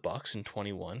lost to the Bucks in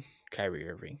 21, Kyrie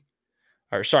Irving.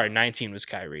 19 was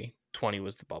Kyrie, 20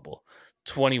 was the bubble.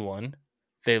 21,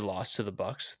 they lost to the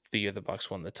Bucks, the year the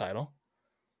Bucks won the title.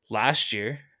 Last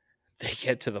year, they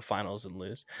get to the finals and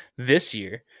lose. This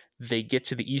year, they get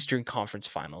to the Eastern Conference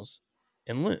Finals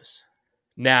and lose.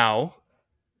 Now,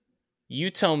 you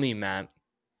tell me, Matt,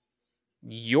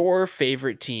 your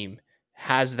favorite team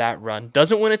has that run,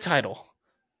 doesn't win a title,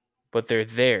 but they're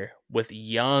there with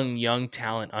young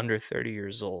talent under 30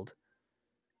 years old.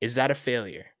 Is that a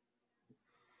failure?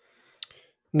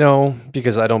 No,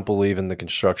 because I don't believe in the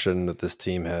construction that this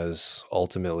team has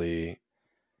ultimately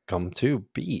come to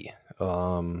be.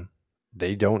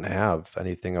 They don't have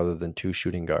anything other than two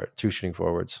shooting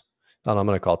forwards. And I'm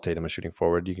going to call Tatum a shooting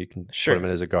forward. You can put him in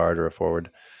as a guard or a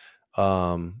forward.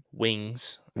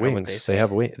 Wings. Wings. They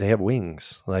have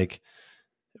wings. Like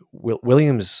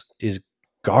Williams is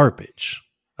garbage.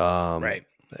 Right.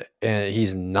 And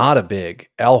he's not a big.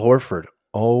 Al Horford.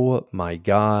 Oh my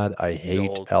God, I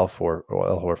hate Al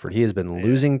Horford. He has been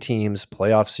losing teams,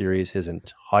 playoff series his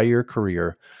entire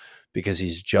career because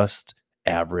he's just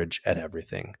average at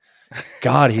everything.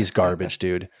 God, he's garbage,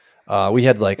 dude.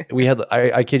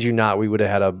 I kid you not, we would have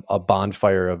had a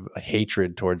bonfire of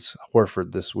hatred towards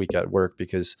Horford this week at work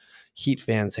because Heat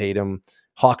fans hate him,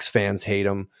 Hawks fans hate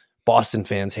him, Boston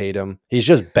fans hate him. He's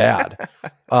just bad.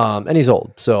 And he's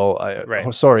old. So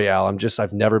sorry, Al.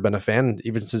 I've never been a fan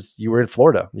even since you were in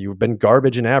Florida. You've been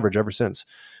garbage and average ever since.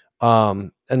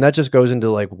 And that just goes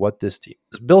into like what this team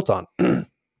is built on.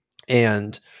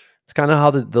 And it's kind of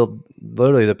how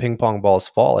literally the ping pong balls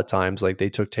fall at times. Like they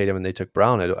took Tatum and they took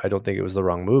Brown. I don't think it was the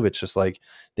wrong move. It's just like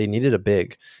they needed a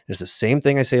big. It's the same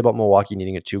thing I say about Milwaukee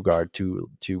needing a 2 guard to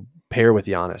pair with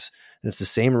Giannis. And it's the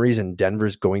same reason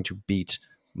Denver's going to beat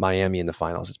Miami in the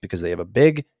finals. It's because they have a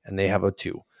big and they have a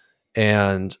 2.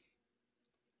 And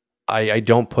I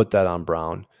don't put that on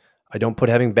Brown. I don't put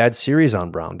having bad series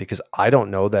on Brown because I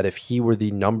don't know that if he were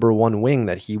the number 1 wing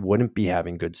that he wouldn't be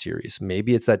having good series.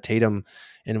 Maybe it's that Tatum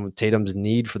and Tatum's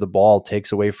need for the ball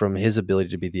takes away from his ability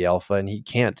to be the alpha and he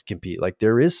can't compete. Like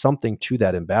there is something to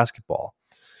that in basketball.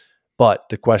 But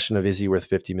the question of is he worth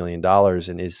 $50 million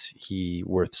and is he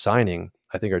worth signing,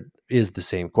 I think is the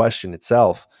same question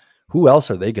itself. Who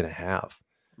else are they going to have?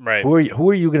 Right. Who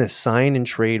are you going to sign and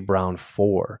trade Brown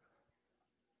for?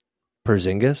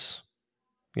 Porzingis?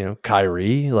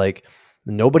 Kyrie? Like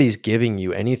nobody's giving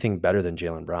you anything better than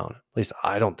Jaylen Brown. At least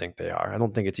I don't think they are. I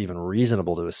don't think it's even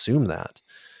reasonable to assume that.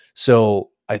 So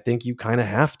I think you kind of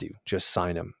have to just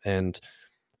sign him and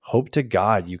hope to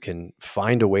God you can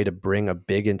find a way to bring a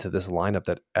big into this lineup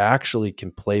that actually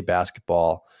can play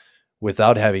basketball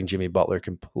without having Jimmy Butler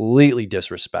completely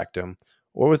disrespect him.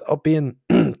 Or without being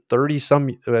 30 some,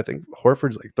 I think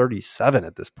Horford's like 37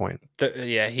 at this point.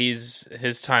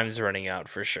 His time's running out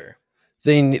for sure.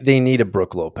 They need a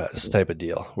Brook Lopez type of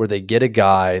deal where they get a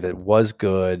guy that was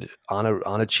good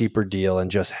on a cheaper deal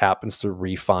and just happens to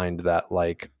refine that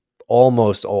like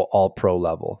almost all pro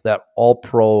level, that all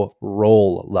pro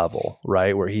role level,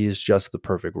 right? Where he's just the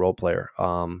perfect role player.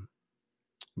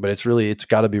 But it's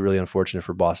got to be really unfortunate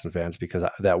for Boston fans because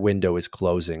that window is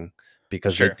closing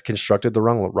because they Sure. constructed the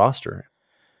wrong roster.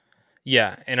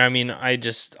 Yeah, and I mean, I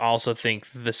just also think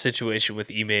the situation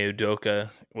with Ime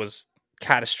Udoka was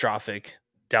catastrophic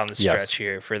down the Yes. stretch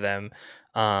here for them,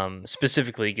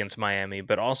 specifically against Miami,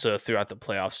 but also throughout the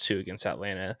playoffs too against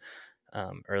Atlanta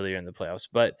earlier in the playoffs.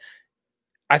 But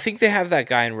I think they have that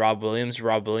guy in Rob Williams.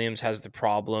 Rob Williams has the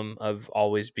problem of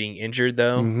always being injured,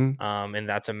 though, Mm-hmm. and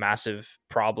that's a massive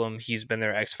problem. He's been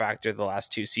their X factor the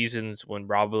last 2 seasons. When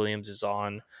Rob Williams is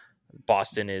on,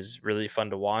 Boston is really fun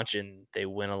to watch, and they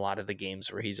win a lot of the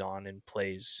games where he's on and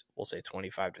plays, we'll say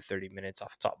 25 to 30 minutes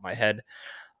off the top of my head.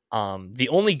 The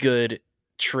only good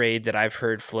trade that I've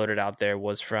heard floated out there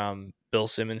was from Bill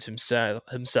Simmons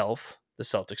himself, the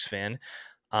Celtics fan,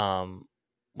 um,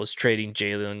 was trading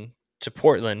Jalen to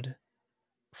Portland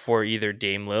for either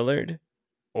Dame Lillard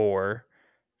or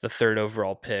the third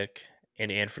overall pick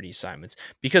and Anthony Simons.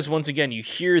 Because once again, you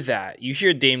hear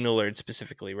Dame Lillard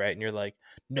specifically, right? And you're like,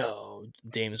 no,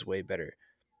 Dame's way better.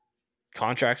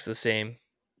 Contract's the same.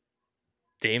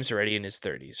 Dame's already in his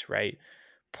 30s, right?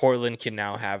 Portland can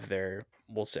now have their,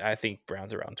 we'll say, I think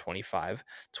Brown's around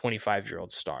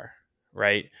 25-year-old star,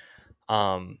 right?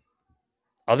 Um,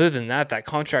 Other than that, that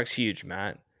contract's huge,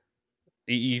 Matt.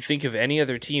 You think of any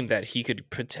other team that he could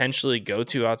potentially go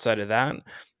to outside of that,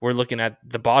 we're looking at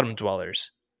the bottom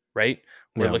dwellers, right?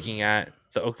 We're Yeah. looking at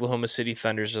the Oklahoma City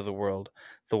Thunders of the world,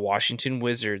 the Washington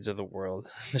Wizards of the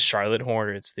world, the Charlotte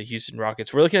Hornets, the Houston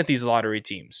Rockets. We're looking at these lottery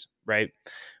teams, right?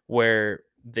 Where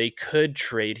they could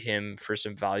trade him for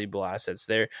some valuable assets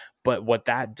there. But what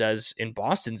that does in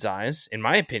Boston's eyes, in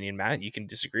my opinion, Matt, you can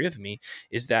disagree with me,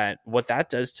 is that what that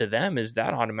does to them is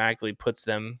that automatically puts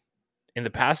them in the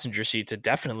passenger seat to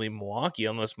definitely Milwaukee,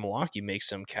 unless Milwaukee makes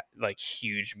some like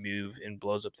huge move and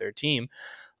blows up their team.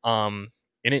 And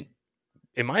it,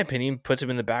 in my opinion, puts him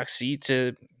in the back seat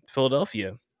to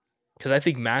Philadelphia because I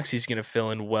think Maxi's going to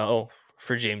fill in well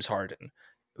for James Harden,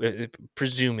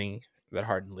 presuming that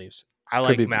Harden leaves. I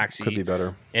like Could be Maxi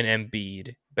better. and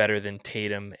Embiid better than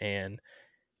Tatum and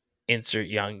insert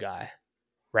young guy,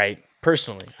 right?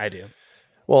 Personally, I do.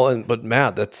 Well, but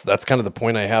Matt, that's kind of the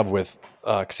point I have with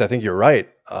because I think you're right.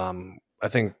 I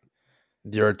think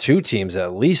there are two teams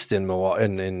at least in Milwaukee,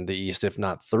 in the East, if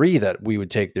not three, that we would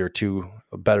take their two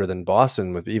better than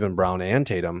Boston with even Brown and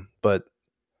Tatum. But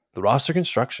the roster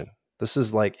construction, this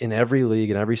is like in every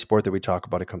league, in every sport that we talk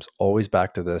about, it comes always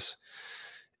back to this.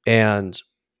 And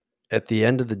at the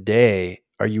end of the day,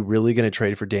 are you really going to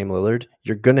trade for Dame Lillard?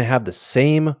 You're going to have the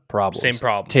same problems. Same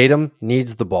problem. Tatum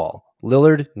needs the ball.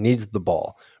 Lillard needs the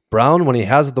ball. Brown, when he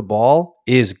has the ball,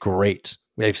 is great.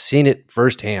 We've seen it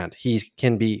firsthand. He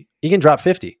can drop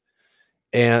 50.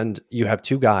 And you have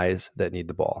two guys that need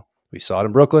the ball. We saw it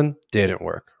in Brooklyn, didn't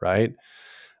work, right?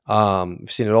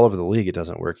 We've seen it all over the league. It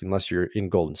doesn't work unless you're in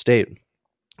Golden State.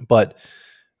 But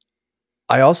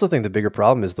I also think the bigger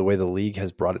problem is the way the league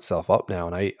has brought itself up now.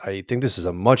 And I think this is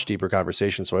a much deeper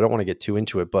conversation, so I don't want to get too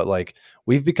into it, but like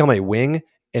we've become a wing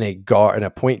and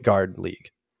a point guard league.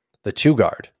 The two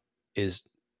guard is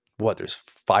what? There's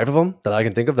 5 of them that I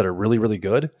can think of that are really, really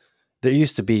good. There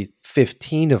used to be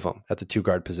 15 of them at the two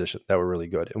guard position that were really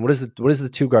good. And what does the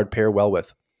two guard pair well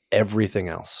with? Everything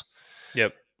else.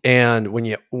 Yep. And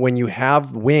when you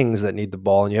have wings that need the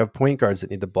ball and you have point guards that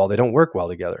need the ball, they don't work well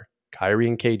together. Kyrie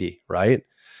and KD, right?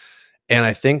 And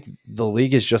I think the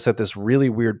league is just at this really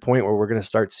weird point where we're going to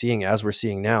start seeing, as we're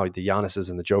seeing now, the Giannis's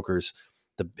and the Jokers,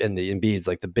 and the Embiids,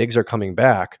 like the bigs are coming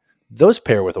back. Those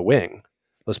pair with a wing,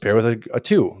 those pair with a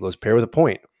two, those pair with a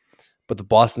point. But the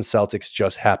Boston Celtics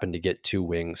just happen to get 2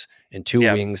 wings, and 2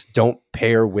 wings don't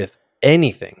pair with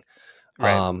anything,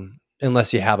 Right.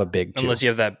 Unless you have a big two. Unless you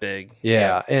have that big.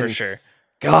 Yeah, and for sure.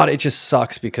 God, it just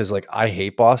sucks because like I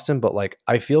hate Boston, but like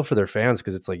I feel for their fans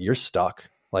because it's like you're stuck.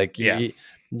 Like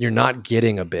you're not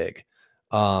getting a big.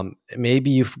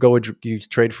 Maybe you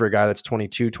trade for a guy that's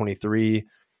 22, 23,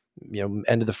 end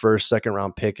of the first, second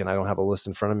round pick, and I don't have a list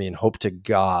in front of me, and hope to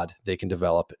God they can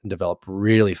develop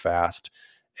really fast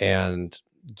and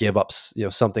give up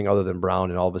something other than Brown,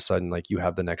 and all of a sudden like you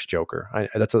have the next Joker.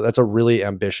 That's a really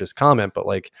ambitious comment, but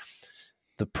like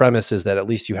the premise is that at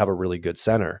least you have a really good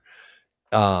center.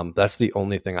 That's the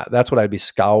only thing. That's what I'd be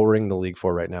scouring the league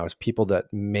for right now is people that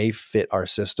may fit our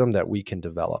system that we can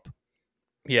develop.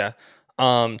 Yeah.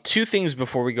 2 things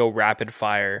before we go rapid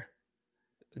fire: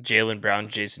 Jalen Brown,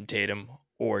 Jayson Tatum,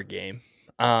 or game.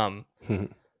 They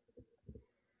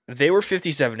were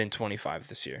 57-25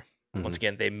 this year. Mm-hmm. Once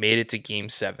again, they made it to Game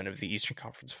 7 of the Eastern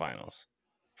Conference Finals.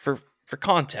 For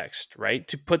context, right?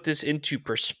 To put this into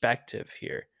perspective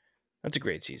here, that's a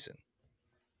great season.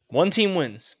 1 team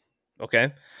wins.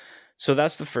 Okay. So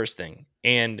that's the first thing.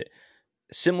 And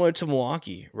similar to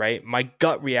Milwaukee, right? My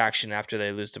gut reaction after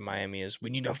they lose to Miami is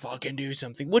we need to fucking do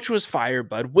something, which was fire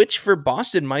Bud, which for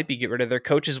Boston might be get rid of their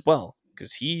coach as well,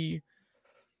 because he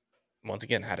once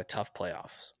again had a tough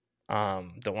playoffs.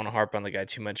 Don't want to harp on the guy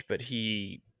too much, but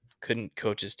he couldn't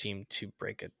coach his team to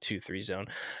break a 2-3 zone.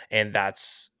 And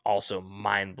that's also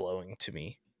mind blowing to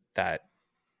me that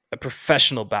a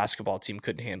professional basketball team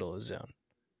couldn't handle a zone.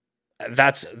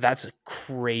 That's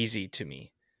crazy to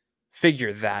me.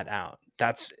 Figure that out.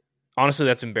 That's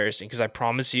embarrassing because I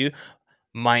promise you,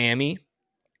 Miami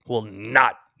will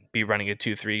not be running a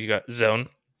 2-3 zone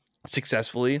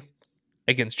successfully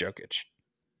against Jokic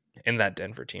in that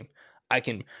Denver team. I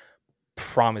can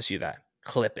promise you that.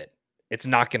 Clip it. It's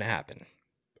not going to happen.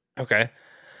 Okay.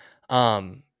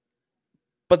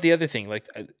 But the other thing, like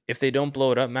if they don't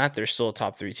blow it up, Matt, they're still a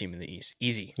top 3 team in the East.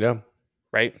 Easy. Yeah.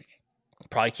 Right?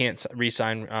 Probably can't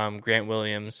re-sign Grant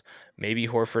Williams. Maybe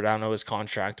Horford. I don't know his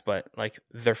contract, but like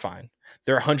they're fine.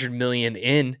 They're $100 million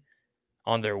in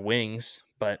on their wings,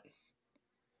 but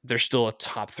they're still a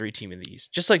top 3 team in the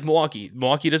East. Just like Milwaukee.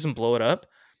 Milwaukee doesn't blow it up.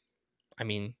 I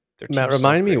mean, their team's Matt,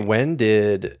 remind me, when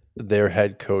did their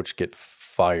head coach get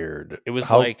fired? It was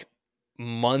like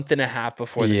month and a half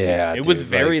before the season. It was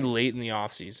very late in the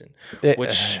offseason,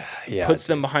 which puts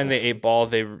them behind the 8 ball.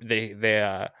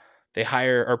 They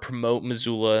hire or promote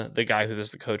Mazzulla, the guy who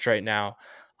is the coach right now,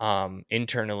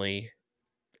 internally.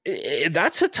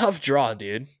 That's a tough draw,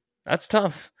 dude. That's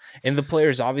tough. And the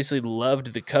players obviously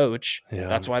loved the coach. Yeah.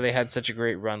 That's why they had such a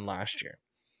great run last year.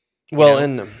 Well,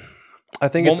 and I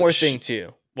think one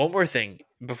more thing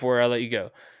before I let you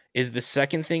go is the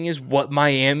second thing is what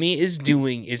Miami is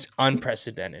doing is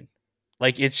unprecedented.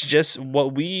 Like it's just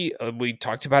what we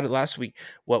talked about it last week.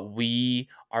 What we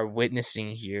are witnessing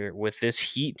here with this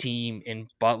Heat team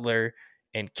and Butler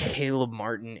and Caleb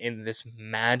Martin and this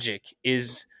magic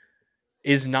is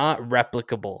not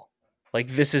replicable. Like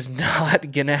this is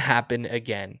not gonna happen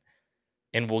again.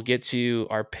 And we'll get to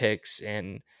our picks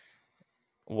and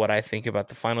what I think about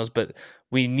the finals, but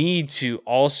we need to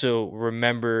also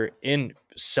remember and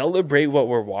celebrate what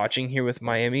we're watching here with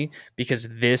Miami because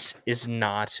this is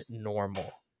not normal.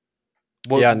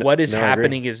 What is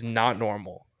happening is not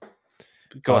normal.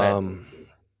 Go ahead. I'm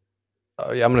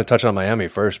going to touch on Miami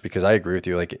first because I agree with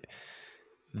you. Like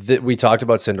we talked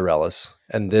about Cinderellas,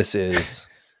 and this is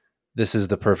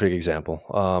the perfect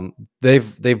example.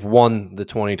 They've won the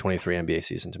 2023 NBA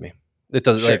season to me. It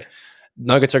doesn't like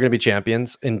Nuggets are going to be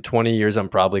champions in 20 years. I'm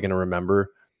probably going to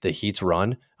remember the Heat's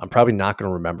run. I'm probably not going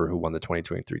to remember who won the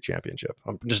 2023 championship.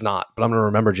 I'm just not, but I'm going to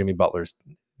remember Jimmy Butler's,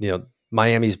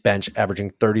 Miami's bench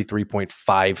averaging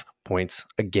 33.5 points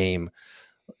a game.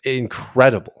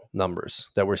 Incredible numbers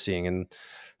that we're seeing. And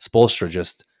Spoelstra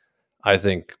just, I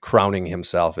think, crowning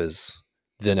himself as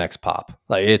the next Pop.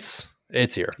 Like it's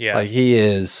here. Yeah. Like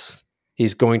he's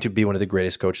going to be one of the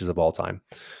greatest coaches of all time.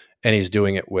 And he's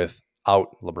doing it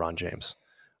without LeBron James.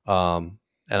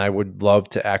 And I would love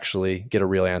to actually get a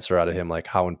real answer out of him. Like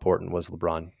how important was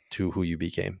LeBron to who you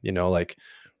became, like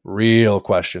real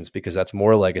questions, because that's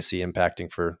more legacy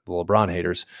impacting for the LeBron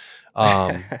haters.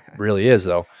 Really is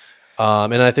though.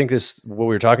 And I think what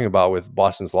we were talking about with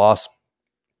Boston's loss,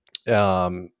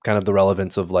 kind of the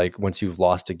relevance of like, once you've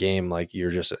lost a game, like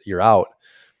you're out.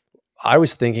 I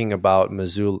was thinking about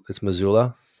Mazzulla. It's Mazzulla.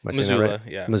 Am I saying that right?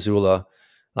 Yeah. Mazzulla.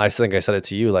 I think I said it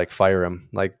to you, like fire him,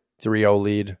 like 3-0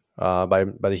 lead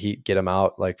by the Heat, get him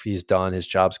out. Like he's done, his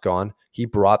job's gone. He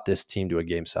brought this team to a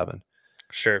game 7.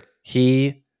 Sure.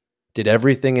 He did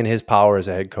everything in his power as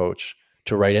a head coach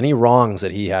to right any wrongs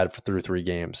that he had through 3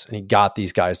 games. And he got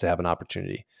these guys to have an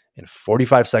opportunity. In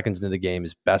 45 seconds into the game,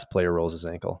 his best player rolls his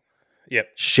ankle. Yep.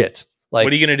 Shit. Like,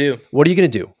 what are you going to do? What are you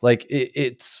going to do? Like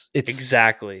it's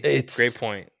exactly. It's great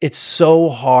point. It's so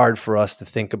hard for us to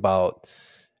think about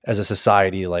as a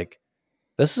society. Like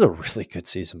this is a really good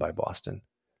season by Boston.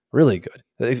 Really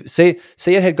good. Say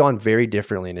it had gone very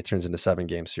differently and it turns into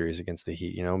 7-game series against the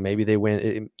Heat. Maybe they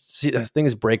win.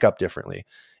 Things break up differently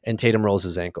and Tatum rolls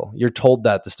his ankle. You're told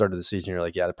that at the start of the season. You're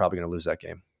like, yeah, they're probably going to lose that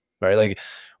game. Right? Like,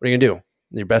 what are you going to do?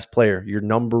 Your best player, your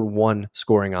number 1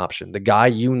 scoring option, the guy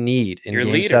you need in your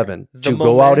game leader, 7 to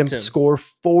go out and score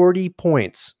 40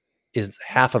 points is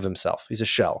half of himself. He's a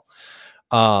shell.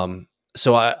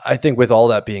 So I think with all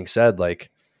that being said, like,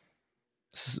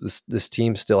 this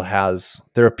team still has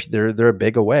they're a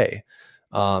big away,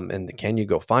 and can you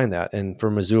go find that? And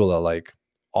for Mazzulla, like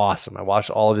awesome. I watched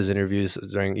all of his interviews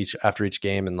after each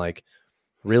game, and like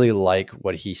really like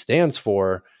what he stands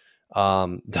for.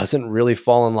 Doesn't really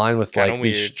fall in line with kinda like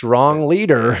weird, the strong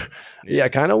leader. Yeah,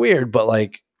 kind of weird, but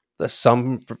like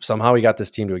somehow he got this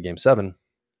team to a game 7,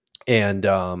 and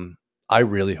I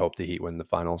really hope the Heat win the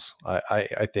finals.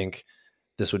 I think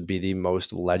this would be the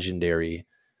most legendary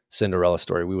Cinderella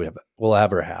story we'll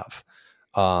ever have.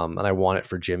 And I want it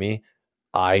for Jimmy.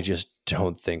 I just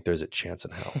don't think there's a chance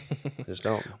in hell. I just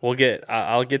don't.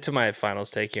 I'll get to my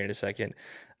finals take here in a second.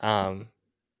 You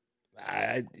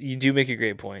do make a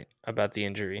great point about the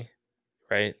injury,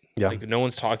 right? Yeah. Like no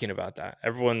one's talking about that.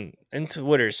 Everyone and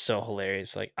Twitter is so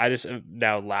hilarious. Like I just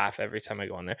now laugh every time I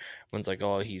go on there. Everyone's like,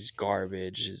 "Oh, he's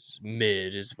garbage. Is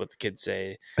mid," is what the kids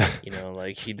say.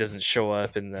 Like he doesn't show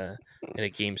up in a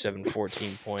game 7,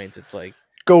 14 points. It's like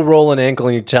go roll an ankle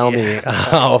and you tell me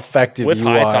how effective with you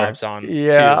high are. tops on,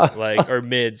 yeah, too, like or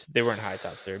mids. They weren't high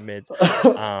tops; they were mids.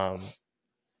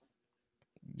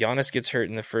 Giannis gets hurt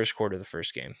in the first quarter of the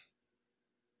first game.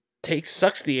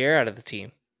 Sucks the air out of the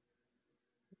team.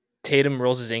 Tatum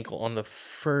rolls his ankle on the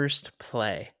first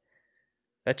play.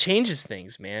 That changes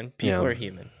things, man. People are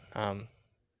human.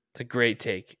 It's a great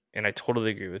take, and I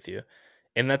totally agree with you.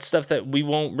 And that's stuff that we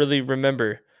won't really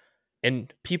remember.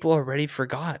 And people already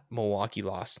forgot Milwaukee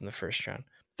lost in the first round.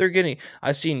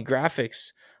 I've seen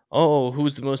graphics. Oh,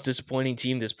 who's the most disappointing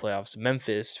team this playoffs?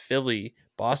 Memphis, Philly,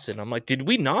 Boston. I'm like, did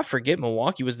we not forget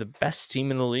Milwaukee was the best team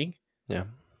in the league? Yeah.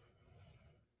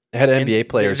 I had NBA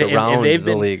players around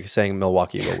the league saying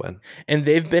Milwaukee will win. And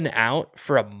they've been out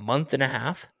for a month and a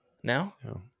half now.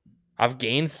 Yeah. I've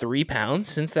gained 3 pounds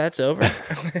since that's over.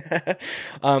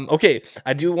 Okay,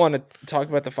 I do want to talk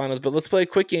about the finals, but let's play a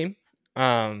quick game.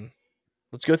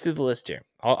 Let's go through the list here.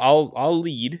 I'll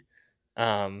lead,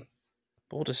 but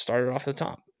we'll just start it off the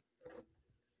top.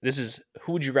 This is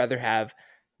who would you rather have?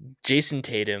 Jayson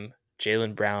Tatum,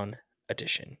 Jaylen Brown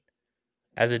edition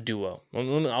as a duo.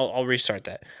 I'll restart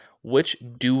that. Which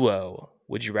duo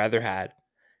would you rather have?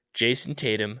 Jayson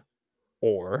Tatum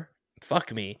or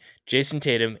Jayson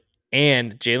Tatum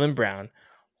and Jaylen Brown,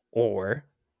 or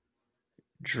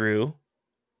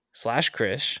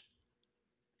Drew/Chris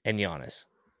and Giannis?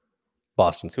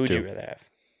 Boston's Who would you rather have?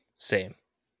 Same.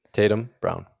 Tatum,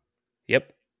 Brown.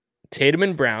 Yep. Tatum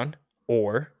and Brown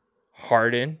or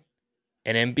Harden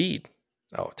and Embiid.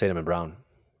 Oh, Tatum and Brown.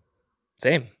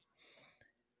 Same.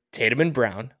 Tatum and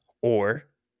Brown or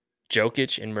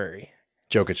Jokic and Murray.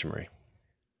 Jokic and Murray.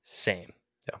 Same.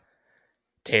 Yeah.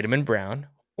 Tatum and Brown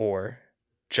or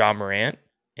Ja Morant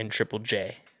and Triple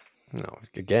J. No,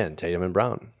 again, Tatum and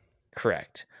Brown.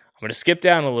 Correct. I'm going to skip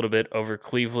down a little bit over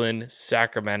Cleveland,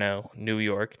 Sacramento, New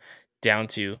York, down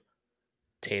to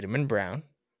Tatum and Brown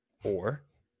or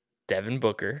Devin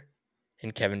Booker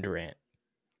and Kevin Durant.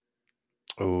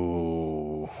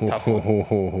 Ooh. Tough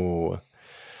one.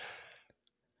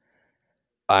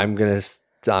 I'm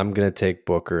gonna take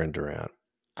Booker and Durant.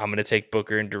 I'm going to take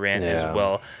Booker and Durant as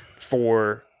well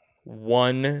for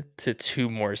 1 to 2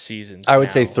 more seasons. I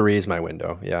would say 3 is my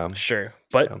window. Yeah. Sure.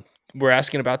 But we're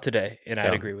asking about today, and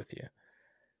I'd agree with you.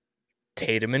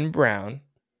 Tatum and Brown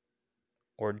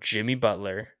or Jimmy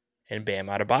Butler and Bam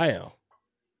Adebayo.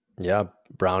 Yeah,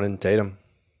 Brown and Tatum.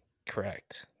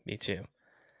 Correct. Me too.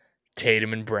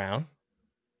 Tatum and Brown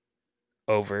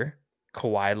over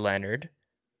Kawhi Leonard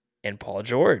and Paul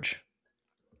George.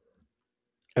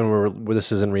 And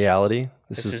this is in reality?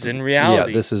 This is in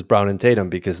reality. Yeah, this is Brown and Tatum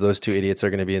because those two idiots are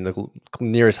going to be in the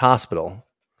nearest hospital.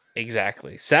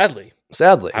 Exactly. Sadly.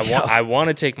 I want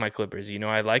to take my Clippers.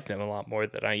 I like them a lot more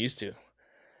than I used to.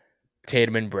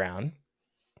 Tatum and Brown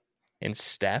and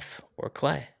Steph or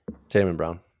Clay. Tatum and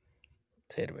Brown.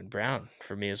 Tatum and Brown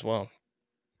for me as well.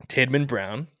 Tatum and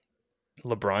Brown,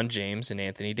 LeBron James and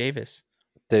Anthony Davis.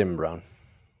 Tatum and Brown.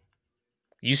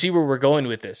 You see where we're going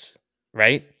with this,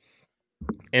 right?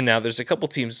 And now there's a couple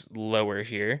teams lower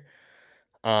here.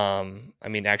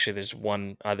 Actually, there's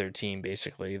one other team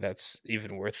basically that's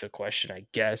even worth the question, I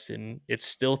guess, and it's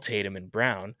still Tatum and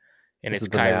Brown, and it's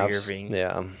Kyrie Irving,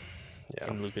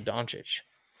 and Luka Doncic.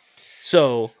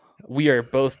 So we are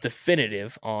both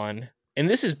definitive on, and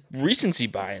this is recency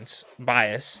bias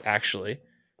actually,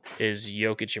 is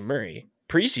Jokic and Murray.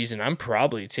 Preseason, I'm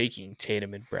probably taking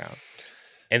Tatum and Brown,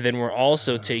 and then we're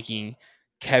also taking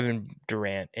Kevin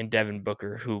Durant and Devin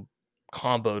Booker, who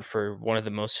comboed for one of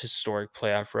the most historic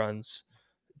playoff runs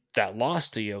that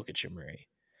lost to Jokic and Murray.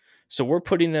 So we're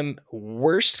putting them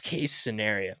worst case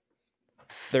scenario,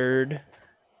 third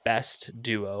best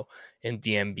duo in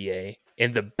the NBA,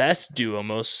 and the best duo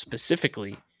most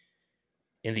specifically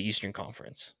in the Eastern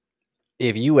Conference.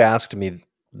 If you asked me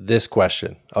this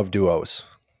question of duos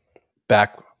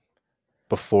back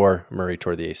before Murray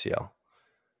tore the ACL,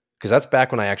 because that's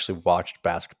back when I actually watched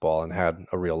basketball and had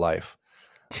a real life.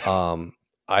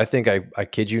 I think I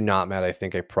kid you not, Matt. I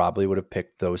think I probably would have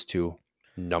picked those two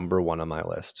number one on my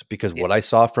list because what I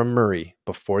saw from Murray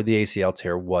before the ACL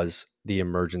tear was the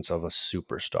emergence of a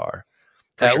superstar.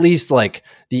 For At sure. least like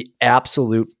the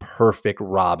absolute perfect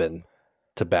Robin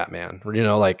to Batman.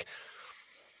 Like,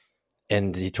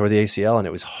 and he tore the ACL and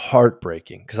it was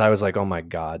heartbreaking because I was like, oh my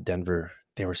God, Denver,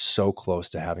 they were so close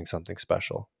to having something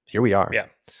special. Here we are. Yeah.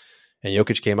 And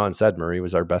Jokic came out and said Murray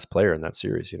was our best player in that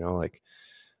series, like,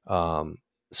 um,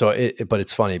 but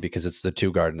it's funny because it's the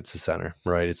two guard and it's the center,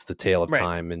 right? It's the tale of Right.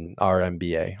 time in our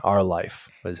NBA, our life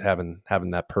was having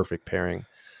that perfect pairing.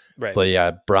 Right. But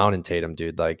yeah, Brown and Tatum,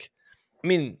 dude, like, I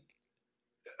mean,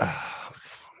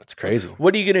 it's crazy.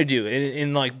 what are you gonna do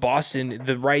in like Boston?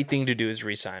 The right thing to do is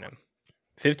re-sign him.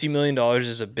 $50 million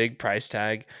is a big price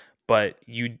tag, but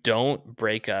you don't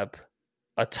break up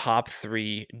a top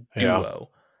 3 Yeah. duo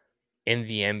in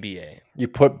the NBA. You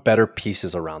put better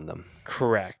pieces around them.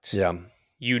 Correct. Yeah.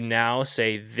 You now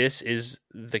say this is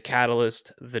the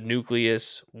catalyst, the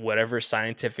nucleus, whatever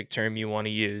scientific term you want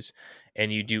to use,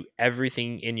 and you do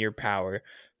everything in your power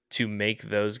to make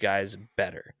those guys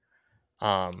better.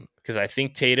 Because I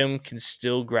think Tatum can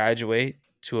still graduate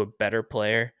to a better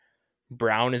player.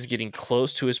 Brown is getting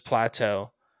close to his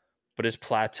plateau, but his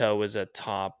plateau is a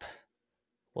top,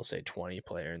 we'll say 20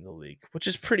 player in the league, which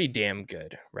is pretty damn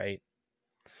good, right?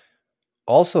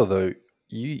 Also, though,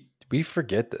 we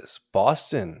forget this.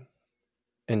 Boston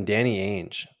and Danny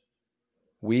Ainge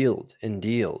wheeled and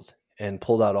dealed and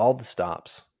pulled out all the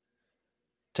stops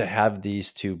to have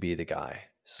these two be the guys.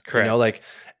 Correct. Like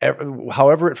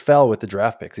however it fell with the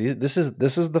draft picks. This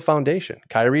is the foundation.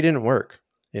 Kyrie didn't work,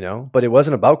 but it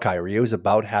wasn't about Kyrie. It was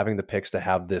about having the picks to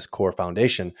have this core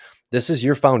foundation. This is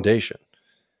your foundation.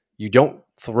 You don't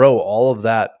throw all of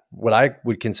that, what I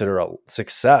would consider a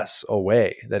success,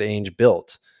 away that Ainge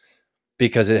built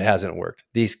because it hasn't worked.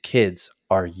 These kids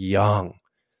are young.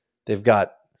 They've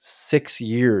got 6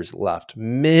 years left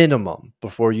minimum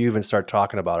before you even start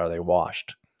talking about are they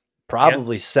washed. Yeah.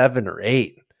 Probably 7 or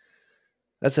 8.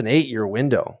 That's an 8-year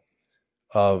window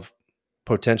of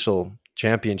potential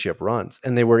championship runs.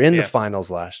 And they were in the finals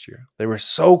last year. They were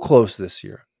so close this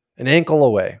year, an ankle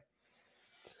away.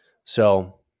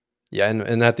 So, yeah,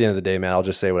 and at the end of the day, man, I'll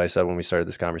just say what I said when we started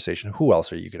this conversation. Who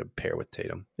else are you going to pair with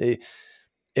Tatum?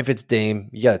 If it's Dame,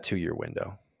 you got a 2-year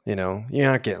window. You're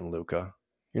not getting Luka.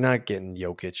 You're not getting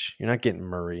Jokic. You're not getting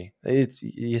Murray.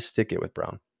 You stick it with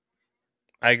Brown.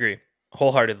 I agree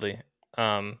wholeheartedly.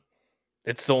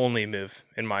 It's the only move,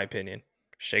 in my opinion.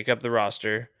 Shake up the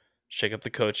roster, shake up the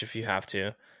coach if you have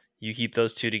to. You keep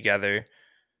those two together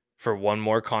for one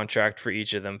more contract for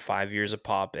each of them, 5 years a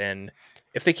pop. And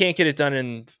if they can't get it done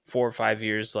in 4 or 5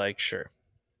 years, like, sure.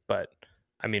 But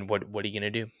I mean, what are you gonna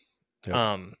do?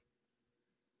 Yep.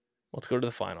 Let's go to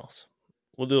the finals.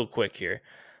 We'll do it quick here,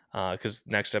 because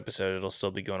next episode it'll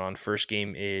still be going on. First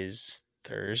game is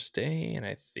Thursday, and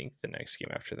I think the next game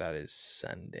after that is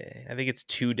Sunday. I think it's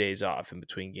 2 days off in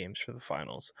between games for the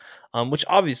finals, which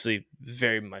obviously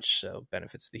very much so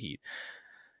benefits the Heat.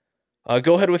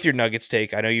 Go ahead with your Nuggets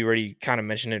take. I know you already kind of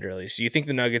mentioned it earlier. So you think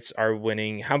the Nuggets are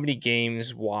winning? How many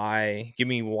games? Why? Give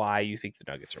me why you think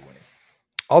the Nuggets are winning.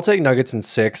 I'll take Nuggets in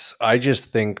 6. I just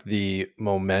think the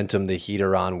momentum the Heat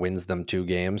are on wins them 2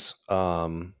 games.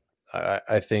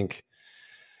 I think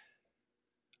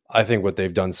what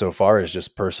they've done so far is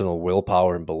just personal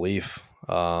willpower and belief,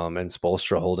 and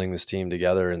Spoelstra holding this team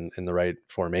together in the right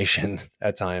formation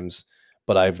at times.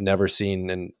 But I've never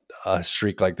seen a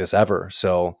streak like this ever.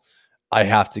 So I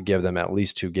have to give them at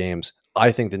least 2 games.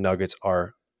 I think the Nuggets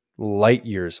are light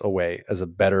years away as a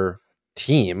better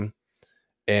team.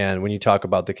 And when you talk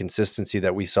about the consistency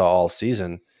that we saw all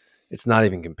season, it's not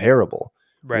even comparable.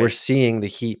 Right. We're seeing the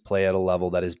Heat play at a level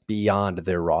that is beyond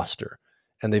their roster,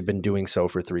 and they've been doing so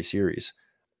for 3 series.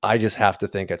 I just have to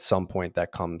think at some point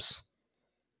that comes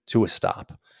to a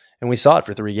stop. And we saw it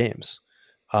for 3 games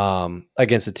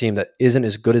against a team that isn't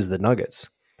as good as the Nuggets.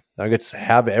 Nuggets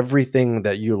have everything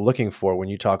that you're looking for when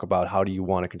you talk about how do you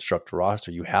want to construct a roster.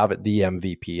 You have it, the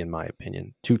MVP, in my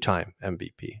opinion, 2-time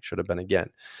MVP, should have been again.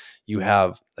 You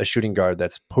have a shooting guard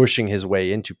that's pushing his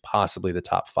way into possibly the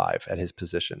top 5 at his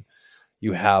position.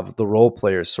 You have the role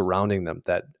players surrounding them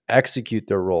that execute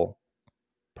their role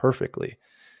perfectly.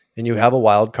 And you have a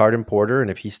wild card in Porter,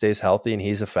 and if he stays healthy and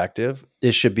he's effective,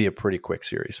 this should be a pretty quick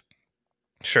series.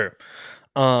 Sure.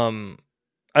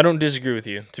 I don't disagree with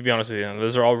you, to be honest with you.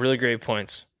 Those are all really great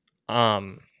points.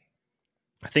 I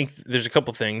think there's a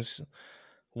couple things.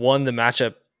 One, the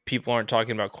matchup people aren't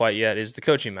talking about quite yet is the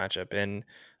coaching matchup. And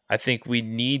I think we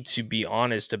need to be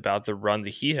honest about the run the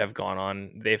Heat have gone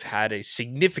on. They've had a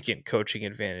significant coaching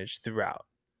advantage throughout,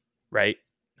 right?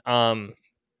 I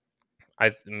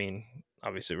mean,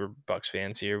 obviously we're Bucks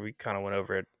fans here. We kind of went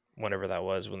over it whenever that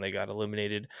was when they got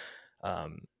eliminated.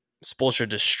 Spoelstra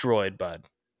destroyed Bud.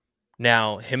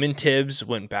 Now, him and Tibbs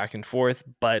went back and forth,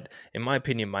 but in my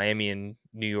opinion, Miami and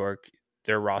New York,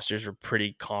 their rosters were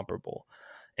pretty comparable.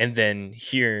 And then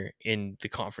here in the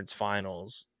conference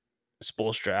finals,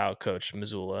 Spoelstra outcoached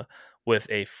Missoula with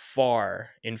a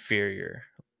far inferior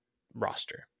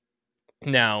roster.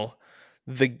 Now,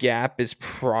 the gap is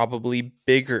probably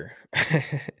bigger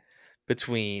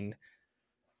between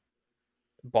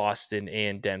Boston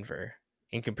and Denver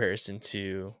in comparison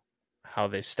to how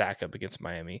they stack up against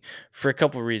Miami for a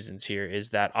couple of reasons here is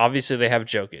that obviously they have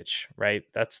Jokic, right?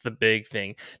 That's the big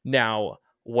thing. Now,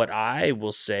 what I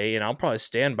will say, and I'll probably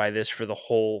stand by this for the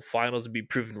whole finals to be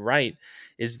proven right,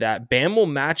 is that Bam will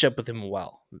match up with him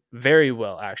well, very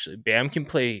well, actually. Bam can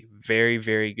play very,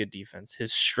 very good defense.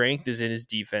 His strength is in his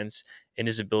defense and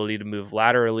his ability to move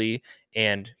laterally,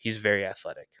 and he's very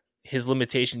athletic. His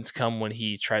limitations come when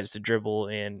he tries to dribble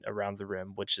and around the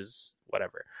rim, which is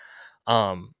whatever.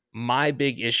 My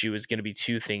big issue is going to be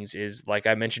two things is like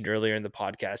I mentioned earlier in the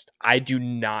podcast, I do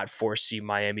not foresee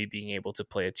Miami being able to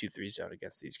play a 2-3 zone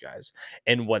against these guys.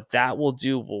 And what that will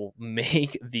do will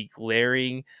make the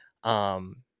glaring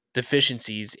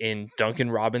deficiencies in Duncan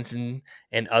Robinson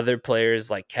and other players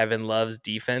like Kevin Love's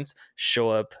defense show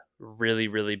up really,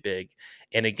 really big.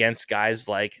 And against guys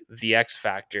like the X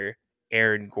Factor,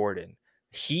 Aaron Gordon,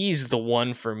 he's the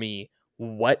one for me.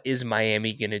 What is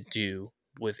Miami going to do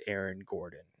with Aaron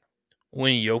Gordon?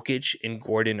 When Jokic and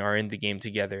Gordon are in the game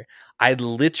together, I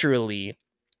literally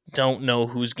don't know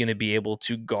who's going to be able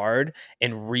to guard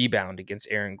and rebound against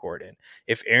Aaron Gordon.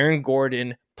 If Aaron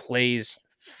Gordon plays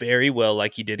very well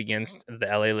like he did against the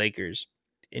LA Lakers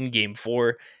in game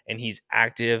 4 and he's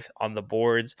active on the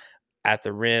boards at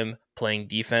the rim playing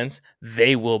defense,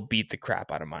 they will beat the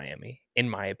crap out of Miami in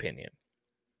my opinion.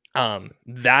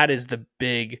 That is the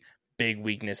big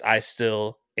weakness. I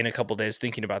still in a couple days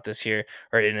thinking about this here,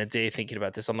 or in a day thinking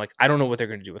about this, I'm like, I don't know what they're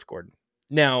going to do with Gordon.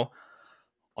 Now,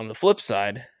 on the flip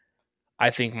side,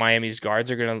 I think Miami's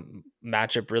guards are going to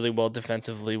match up really well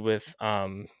defensively with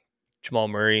Jamal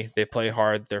Murray. They play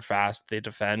hard, they're fast, they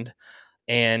defend,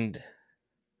 and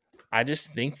I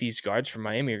just think these guards from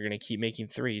Miami are going to keep making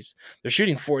threes. They're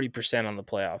shooting 40% on the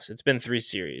playoffs. It's been 3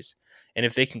 series, and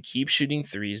if they can keep shooting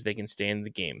threes, they can stay in the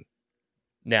game.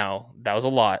 Now, that was a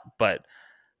lot, but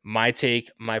my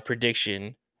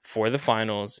prediction for the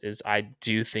finals is I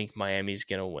do think Miami's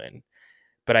going to win.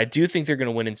 But I do think they're going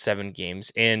to win in 7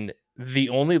 games. And the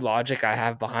only logic I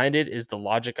have behind it is the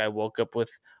logic I woke up with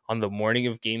on the morning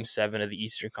of game 7 of the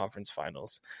Eastern Conference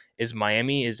Finals is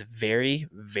Miami is very,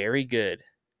 very good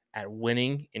at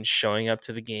winning and showing up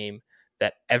to the game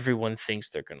that everyone thinks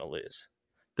they're going to lose.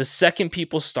 The second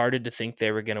people started to think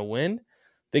they were going to win,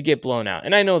 they get blown out.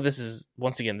 And I know this is,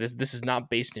 once again, this is not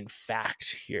based in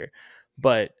fact here,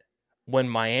 but when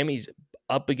Miami's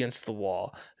up against the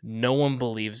wall, no one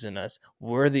believes in us,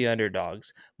 we're the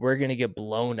underdogs, we're going to get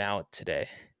blown out today,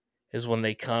 is when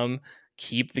they come,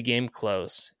 keep the game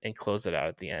close, and close it out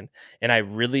at the end. And I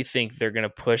really think they're going to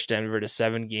push Denver to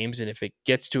 7 games. And if it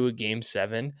gets to a game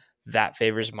 7, that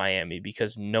favors Miami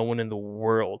because no one in the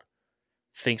world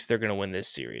thinks they're going to win this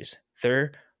series.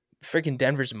 They're freaking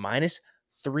Denver's minus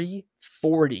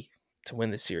 340 to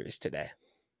win the series today.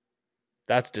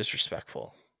 That's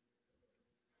disrespectful.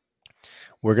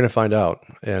 We're going to find out.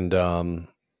 And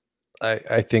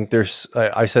I think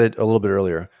I said it a little bit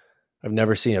earlier. I've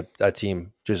never seen a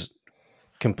team just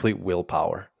complete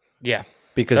willpower. Yeah.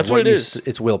 Because that's what it is.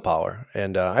 It's willpower.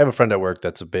 And I have a friend at work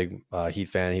that's a big Heat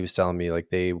fan. He was telling me like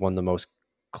they won the most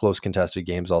close contested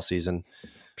games all season.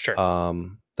 Sure.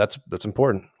 That's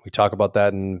important. We talk about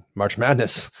that in March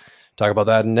Madness. Talk about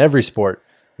that in every sport.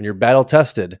 When you're battle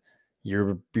tested,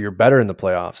 you're better in the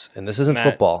playoffs. And this isn't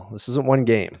football. This isn't one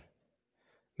game.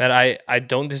 Matt, I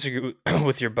don't disagree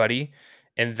with your buddy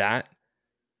in that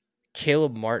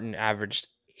Caleb Martin averaged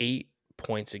 8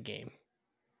 points a game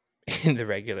in the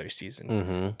regular season.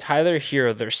 Mm-hmm. Tyler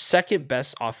Hero, their second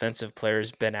best offensive player,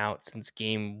 has been out since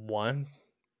game 1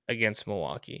 against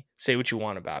Milwaukee. Say what you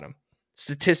want about him.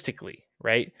 Statistically,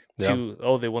 right? Yeah.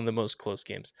 They won the most close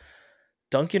games.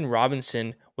 Duncan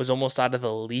Robinson was almost out of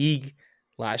the league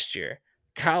last year.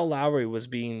 Kyle Lowry was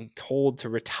being told to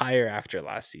retire after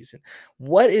last season.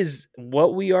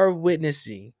 What we are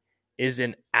witnessing is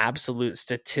an absolute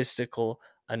statistical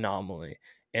anomaly.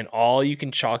 And all you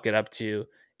can chalk it up to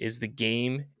is the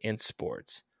game and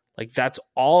sports. Like that's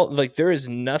all, like there is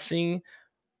nothing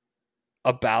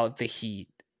about the Heat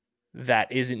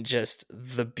that isn't just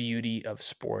the beauty of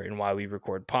sport and why we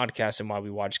record podcasts and why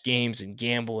we watch games and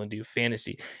gamble and do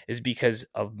fantasy is because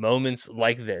of moments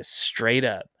like this, straight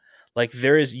up. Like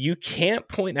you can't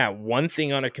point at one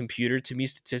thing on a computer to me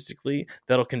statistically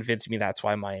that'll convince me that's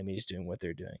why Miami is doing what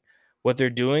they're doing. What they're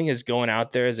doing is going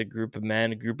out there as a group of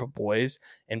men, a group of boys,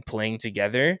 and playing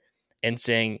together and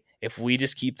saying, if we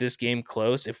just keep this game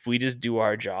close, if we just do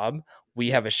our job, we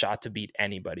have a shot to beat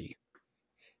anybody.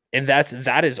 And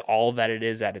that is all that it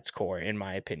is at its core, in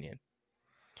my opinion.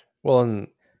 Well, and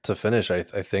to finish, I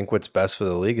think what's best for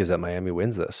the league is that Miami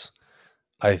wins this.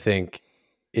 I think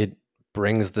it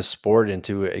brings the sport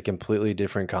into a completely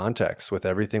different context with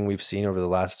everything we've seen over the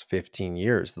last 15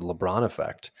 years, the LeBron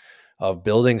effect of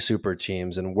building super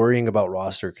teams and worrying about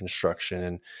roster construction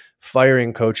and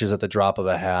firing coaches at the drop of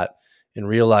a hat and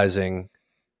realizing,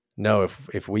 no,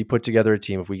 if we put together a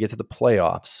team, if we get to the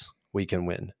playoffs, we can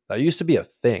win. That used to be a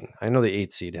thing. I know the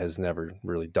 8 seed has never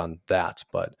really done that,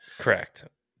 but correct.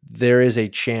 There is a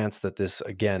chance that this,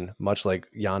 again, much like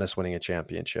Giannis winning a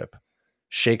championship,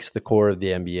 shakes the core of the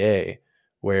NBA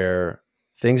where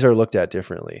things are looked at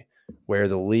differently, where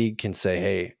the league can say,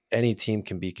 hey, any team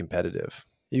can be competitive.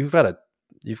 You've got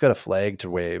a flag to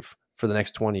wave for the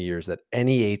next 20 years that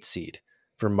any 8 seed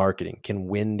for marketing can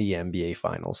win the NBA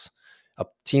finals. A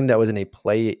team that was in a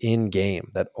play-in game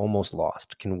that almost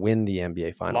lost can win the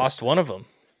NBA finals. Lost one of them.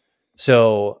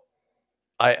 So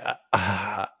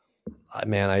I'm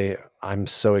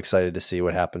so excited to see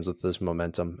what happens with this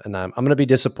momentum, and I'm going to be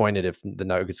disappointed if the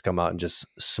Nuggets come out and just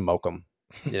smoke them.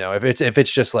 You know, if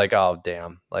it's just like, oh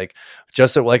damn, like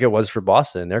just like it was for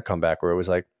Boston in their comeback, where it was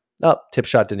like, oh, tip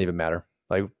shot didn't even matter.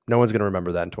 Like no one's going to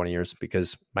remember that in 20 years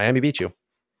because Miami beat you.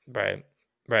 Right.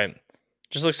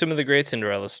 Just like some of the great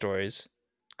Cinderella stories.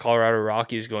 Colorado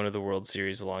Rockies going to the World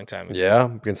Series a long time ago. Yeah,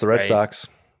 against the Red Sox,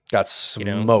 got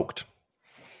smoked.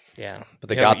 Yeah, but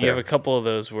they got there. You have a couple of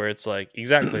those where it's like,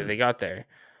 exactly, they got there.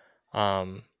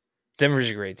 Denver's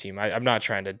a great team. I'm not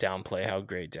trying to downplay how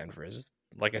great Denver is.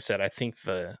 Like I said, I think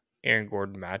the Aaron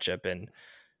Gordon matchup and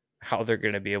how they're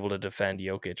going to be able to defend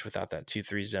Jokic without that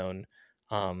 2-3 zone,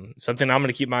 something I'm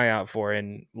going to keep my eye out for,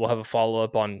 and we'll have a follow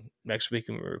up on next week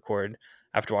when we record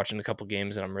after watching a couple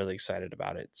games, and I'm really excited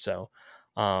about it. So,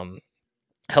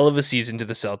 hell of a season to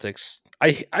the Celtics.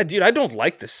 I don't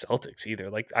like the Celtics either.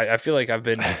 Like I feel like I've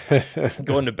been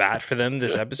going to bat for them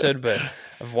this episode, but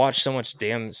I've watched so much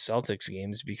damn Celtics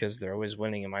games because they're always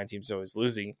winning and my team's always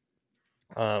losing.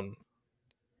 And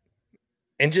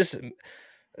just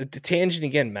the tangent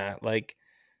again, Matt, like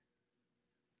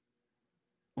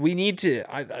we need to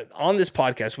on this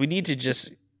podcast, we need to just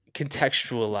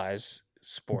contextualize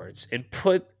sports and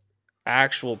put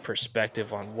actual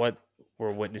perspective on what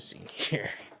we're witnessing here.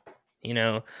 You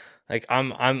know, like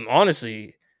I'm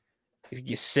honestly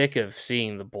sick of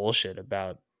seeing the bullshit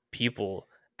about people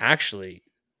actually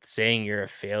saying you're a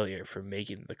failure for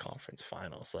making the conference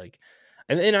finals. Like,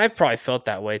 and I probably felt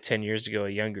that way 10 years ago, a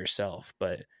younger self,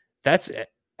 but that's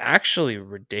actually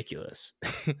ridiculous.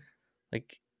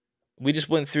 Like, we just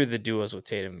went through the duos with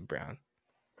Tatum and Brown.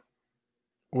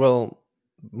 Well,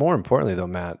 more importantly though,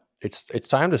 Matt, it's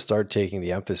time to start taking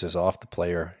the emphasis off the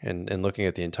player and looking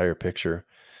at the entire picture.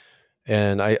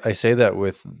 And I say that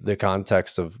with the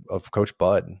context of Coach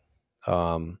Bud.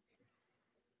 It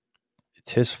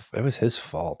was his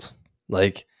fault.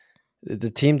 Like the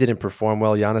team didn't perform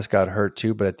well. Giannis got hurt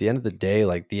too. But at the end of the day,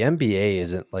 like the NBA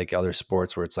isn't like other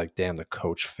sports where it's like, damn, the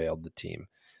coach failed the team.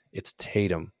 It's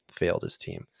Tatum failed his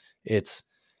team. It's,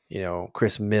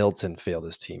 Chris Middleton failed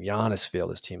his team. Giannis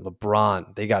failed his team.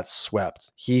 LeBron, they got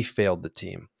swept. He failed the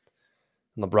team.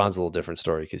 And LeBron's a little different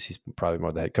story because he's probably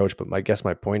more the head coach. But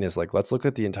my point is like, let's look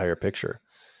at the entire picture.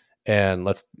 And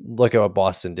let's look at what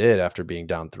Boston did after being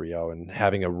down 3-0 and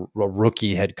having a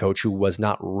rookie head coach who was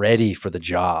not ready for the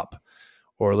job.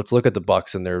 Or let's look at the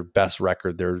Bucks and their best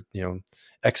record, their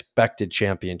expected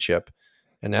championship,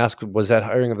 and ask, was that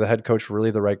hiring of the head coach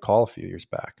really the right call a few years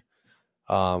back?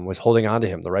 Was holding on to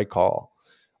him the right call?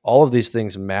 All of these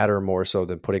things matter more so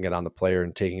than putting it on the player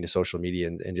and taking to social media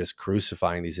and just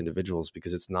crucifying these individuals,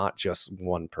 because it's not just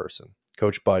one person.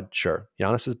 Coach Bud, sure.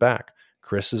 Giannis is back.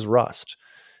 Chris is rust.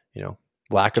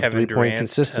 Lack of three-point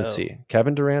consistency. Toe.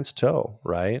 Kevin Durant's toe,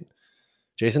 right?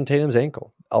 Jayson Tatum's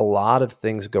ankle. A lot of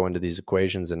things go into these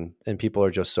equations, and people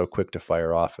are just so quick to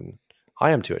fire off. And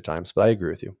I am too at times, but I agree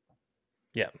with you.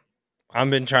 Yeah. I've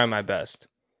been trying my best.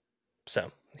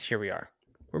 So here we are.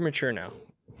 We're mature now.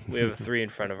 We have a 3 in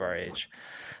front of our age.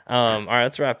 All right,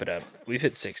 let's wrap it up. We've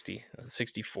hit 60,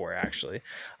 64 actually.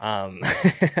 All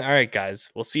right, guys.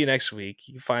 We'll see you next week.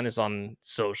 You can find us on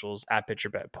socials at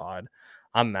PitcherBetPod.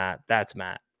 I'm Matt. That's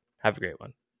Matt. Have a great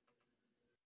one.